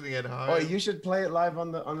listening at home. Oh, you should play it live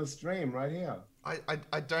on the stream right here.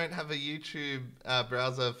 I don't have a YouTube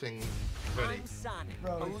browser thing ready. I'm Sonic,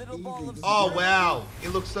 Bro, a it's little easy. ball of Just- Oh, wow. It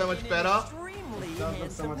looks so much in an better. Extremely It does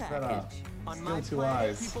look so handsome much better. package. On Still my two planet,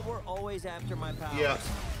 eyes. people were always after my powers. Yeah.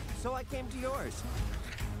 So I came to yours.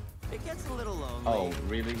 It gets a little lonely. Oh,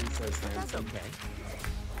 really? He says That's handsome. okay.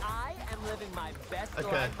 I am living my best Okay.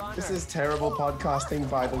 life on This Earth. is terrible podcasting,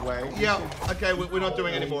 by the way. Yeah, okay, we're not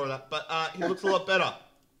doing any more of that. But he looks a lot better.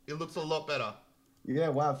 He looks a lot better. Yeah,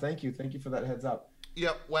 wow, thank you. Thank you for that heads up.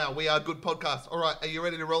 Yep, wow, we are good podcast. All right, are you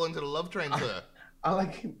ready to roll into the love train, sir? I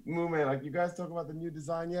like Mooman, like you guys talk about the new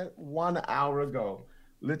design yet? 1 hour ago.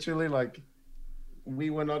 Literally, like we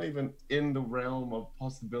were not even in the realm of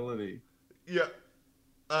possibility. Yeah.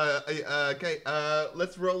 Okay.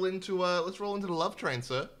 Let's roll into the love train,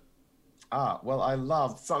 sir. Well, I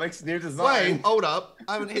love Sonic's new design. Wait, hold up!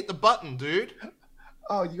 I haven't hit the button, dude.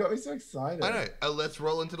 Oh, you got me so excited. I know. Let's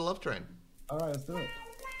roll into the love train. All right, let's do it.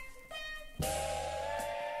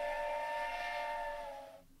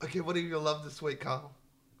 Okay, what do you love this week, Carl?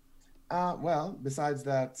 Well, besides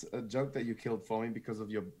that joke that you killed for me because of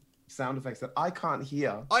your sound effects that I can't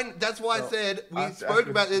hear. That's why I Well, said we after spoke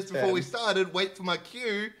about this it's before we said- started. Wait for my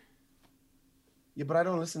cue. Yeah, but I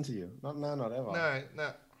don't listen to you. Not now, not ever.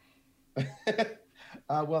 No.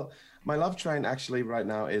 Well, my love train actually right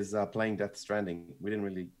now is playing Death Stranding. We didn't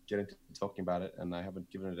really get into talking about it, and I haven't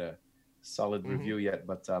given it a solid review yet.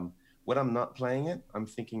 But when I'm not playing it, I'm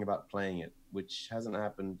thinking about playing it, which hasn't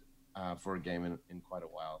happened for a game in quite a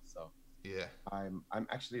while. So Yeah. I'm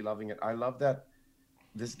actually loving it. I love that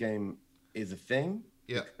this game is a thing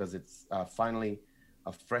Yeah. because it's finally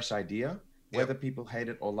a fresh idea. Yep. Whether people hate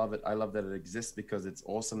it or love it, I love that it exists because it's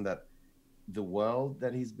awesome that the world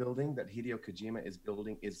that he's building, that Hideo Kojima is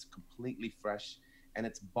building, is completely fresh, and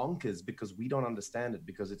it's bonkers because we don't understand it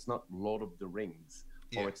because it's not Lord of the Rings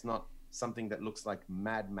Yeah. or it's not something that looks like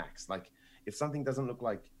Mad Max. Like if something doesn't look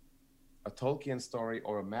like a Tolkien story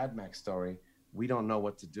or a Mad Max story, we don't know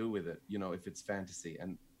what to do with it, you know, if it's fantasy.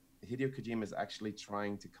 And Hideo Kojima is actually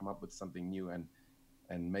trying to come up with something new and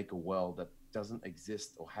make a world that doesn't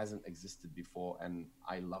exist or hasn't existed before, and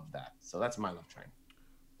I love that. So that's my love train.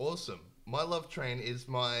 Awesome. My love train is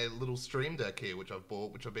my little stream deck here, which I've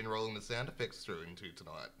bought, which I've been rolling the sound effects through into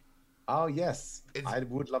tonight. Oh yes, It's- I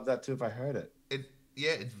would love that too if I heard it.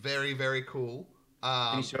 It's very, very cool.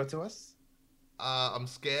 Can you show it to us? I'm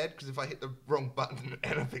scared because if I hit the wrong button,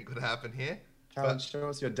 anything could happen here. Calvin, But- show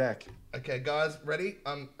us your deck. Okay, guys, ready?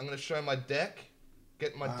 I'm going to show my deck.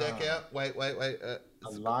 Get my deck out. Wait. A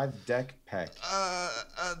live deck pack.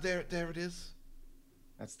 There it is.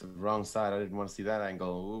 That's the wrong side. I didn't want to see that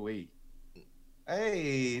angle. Ooh wee.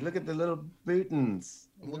 Hey, look at the little buttons.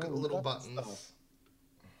 Look at the Ooh, little that's buttons. stuff.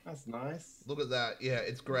 That's nice. Look at that. Yeah,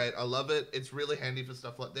 it's great. I love it. It's really handy for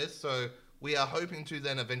stuff like this. So we are hoping to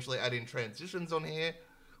then eventually add in transitions on here,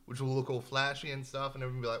 which will look all flashy and stuff, and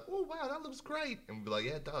everyone will be like, oh, wow, that looks great. And we'll be like,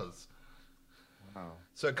 yeah, it does. Wow.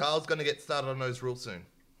 So Carl's going to get started on those real soon.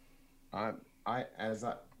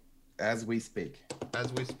 As we speak.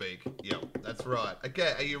 As we speak. Yep, that's right.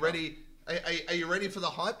 Okay, are you ready? Are you ready for the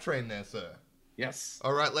hype train there, sir? Yes.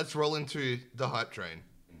 All right, let's roll into the hype train.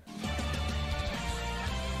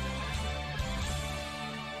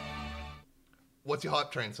 What's your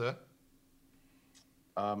hype train, sir?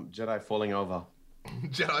 Jedi falling over.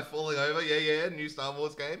 Jedi falling over. Yeah. New Star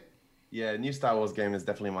Wars game. Yeah, new Star Wars game is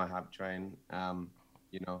definitely my hype train.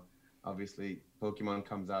 You know, Obviously, Pokemon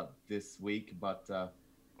comes out this week, but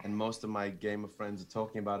and most of my gamer friends are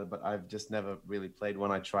talking about it, but I've just never really played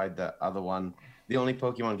one. I tried the other one. The only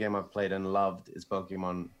Pokemon game I've played and loved is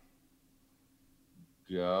Pokemon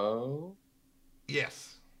Go,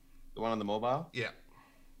 Yes. the one on the mobile. Yeah.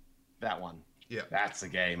 That one. Yeah. That's a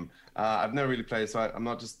game. I've never really played, so I'm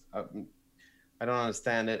not just. I don't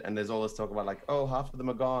understand it, and there's all this talk about like, oh, half of them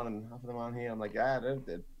are gone and half of them aren't here. I'm like,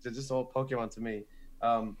 they're just all Pokemon to me.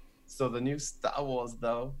 So the new Star Wars,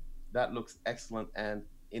 though, that looks excellent. And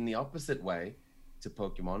in the opposite way to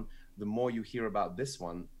Pokemon, the more you hear about this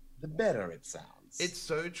one, the better it sounds. It's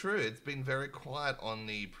so true. It's been very quiet on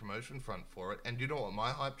the promotion front for it. And do you know what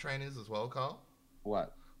my hype train is as well, Carl?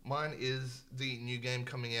 What? Mine is the new game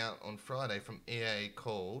coming out on Friday from EA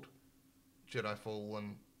called Jedi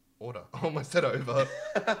Fallen Order. I almost said over.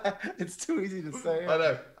 It's too easy to say. I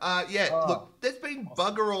know. Look, there's been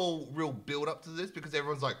bugger all real build up to this because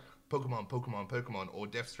everyone's like, Pokemon, or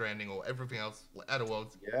Death Stranding, or everything else, Outer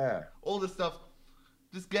Worlds. Yeah. All this stuff.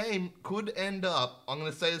 This game could end up, I'm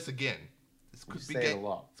going to say this again. This could be say it a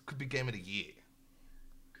lot. This could be Game of the Year.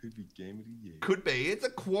 Could be Game of the Year. Could be. It's a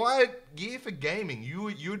quiet year for gaming. You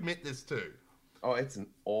admit this too. Oh, it's an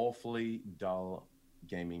awfully dull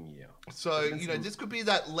gaming year. So, this could be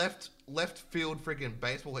that left field freaking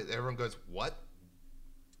baseball hit that everyone goes, what?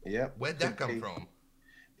 Yeah. Where'd that come from?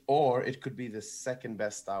 Or it could be the second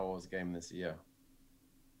best Star Wars game this year.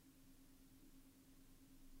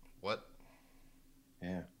 What?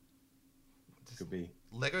 Yeah. Could be.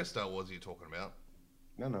 Lego Star Wars are you talking about?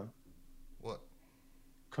 No. What?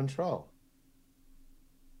 Control.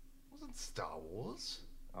 Wasn't Star Wars?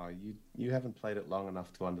 Oh, you haven't played it long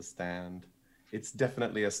enough to understand. It's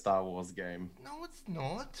definitely a Star Wars game. No, it's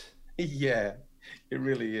not. Yeah, it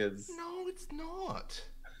really is. No, it's not.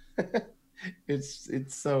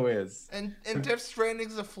 It so is. And Death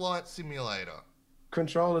Stranding's a flight simulator.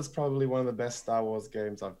 Control is probably one of the best Star Wars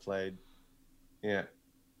games I've played. Yeah.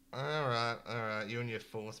 All right. You and your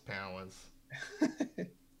force powers.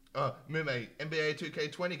 Oh, Mume, NBA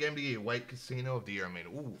 2K20 Game of the Year. Wait, Casino of the Year. I mean,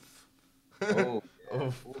 oof.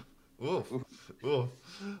 Oh, Oof.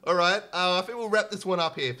 All right. I think we'll wrap this one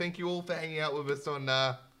up here. Thank you all for hanging out with us on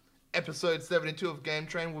episode 72 of Game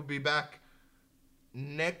Train. We'll be back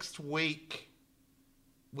next week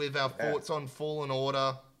with our thoughts on Fallen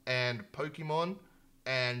Order and Pokemon,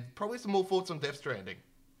 and probably some more thoughts on Death Stranding.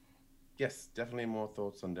 Yes, definitely more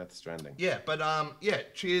thoughts on Death Stranding. Yeah, but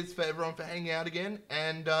cheers for everyone for hanging out again.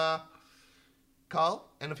 And Carl,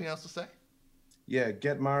 anything else to say? Yeah,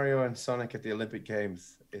 get Mario and Sonic at the Olympic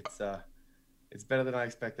Games. It's better than I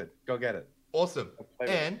expected. Go get it. Awesome. Go play with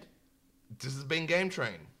it. And this has been Game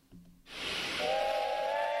Train.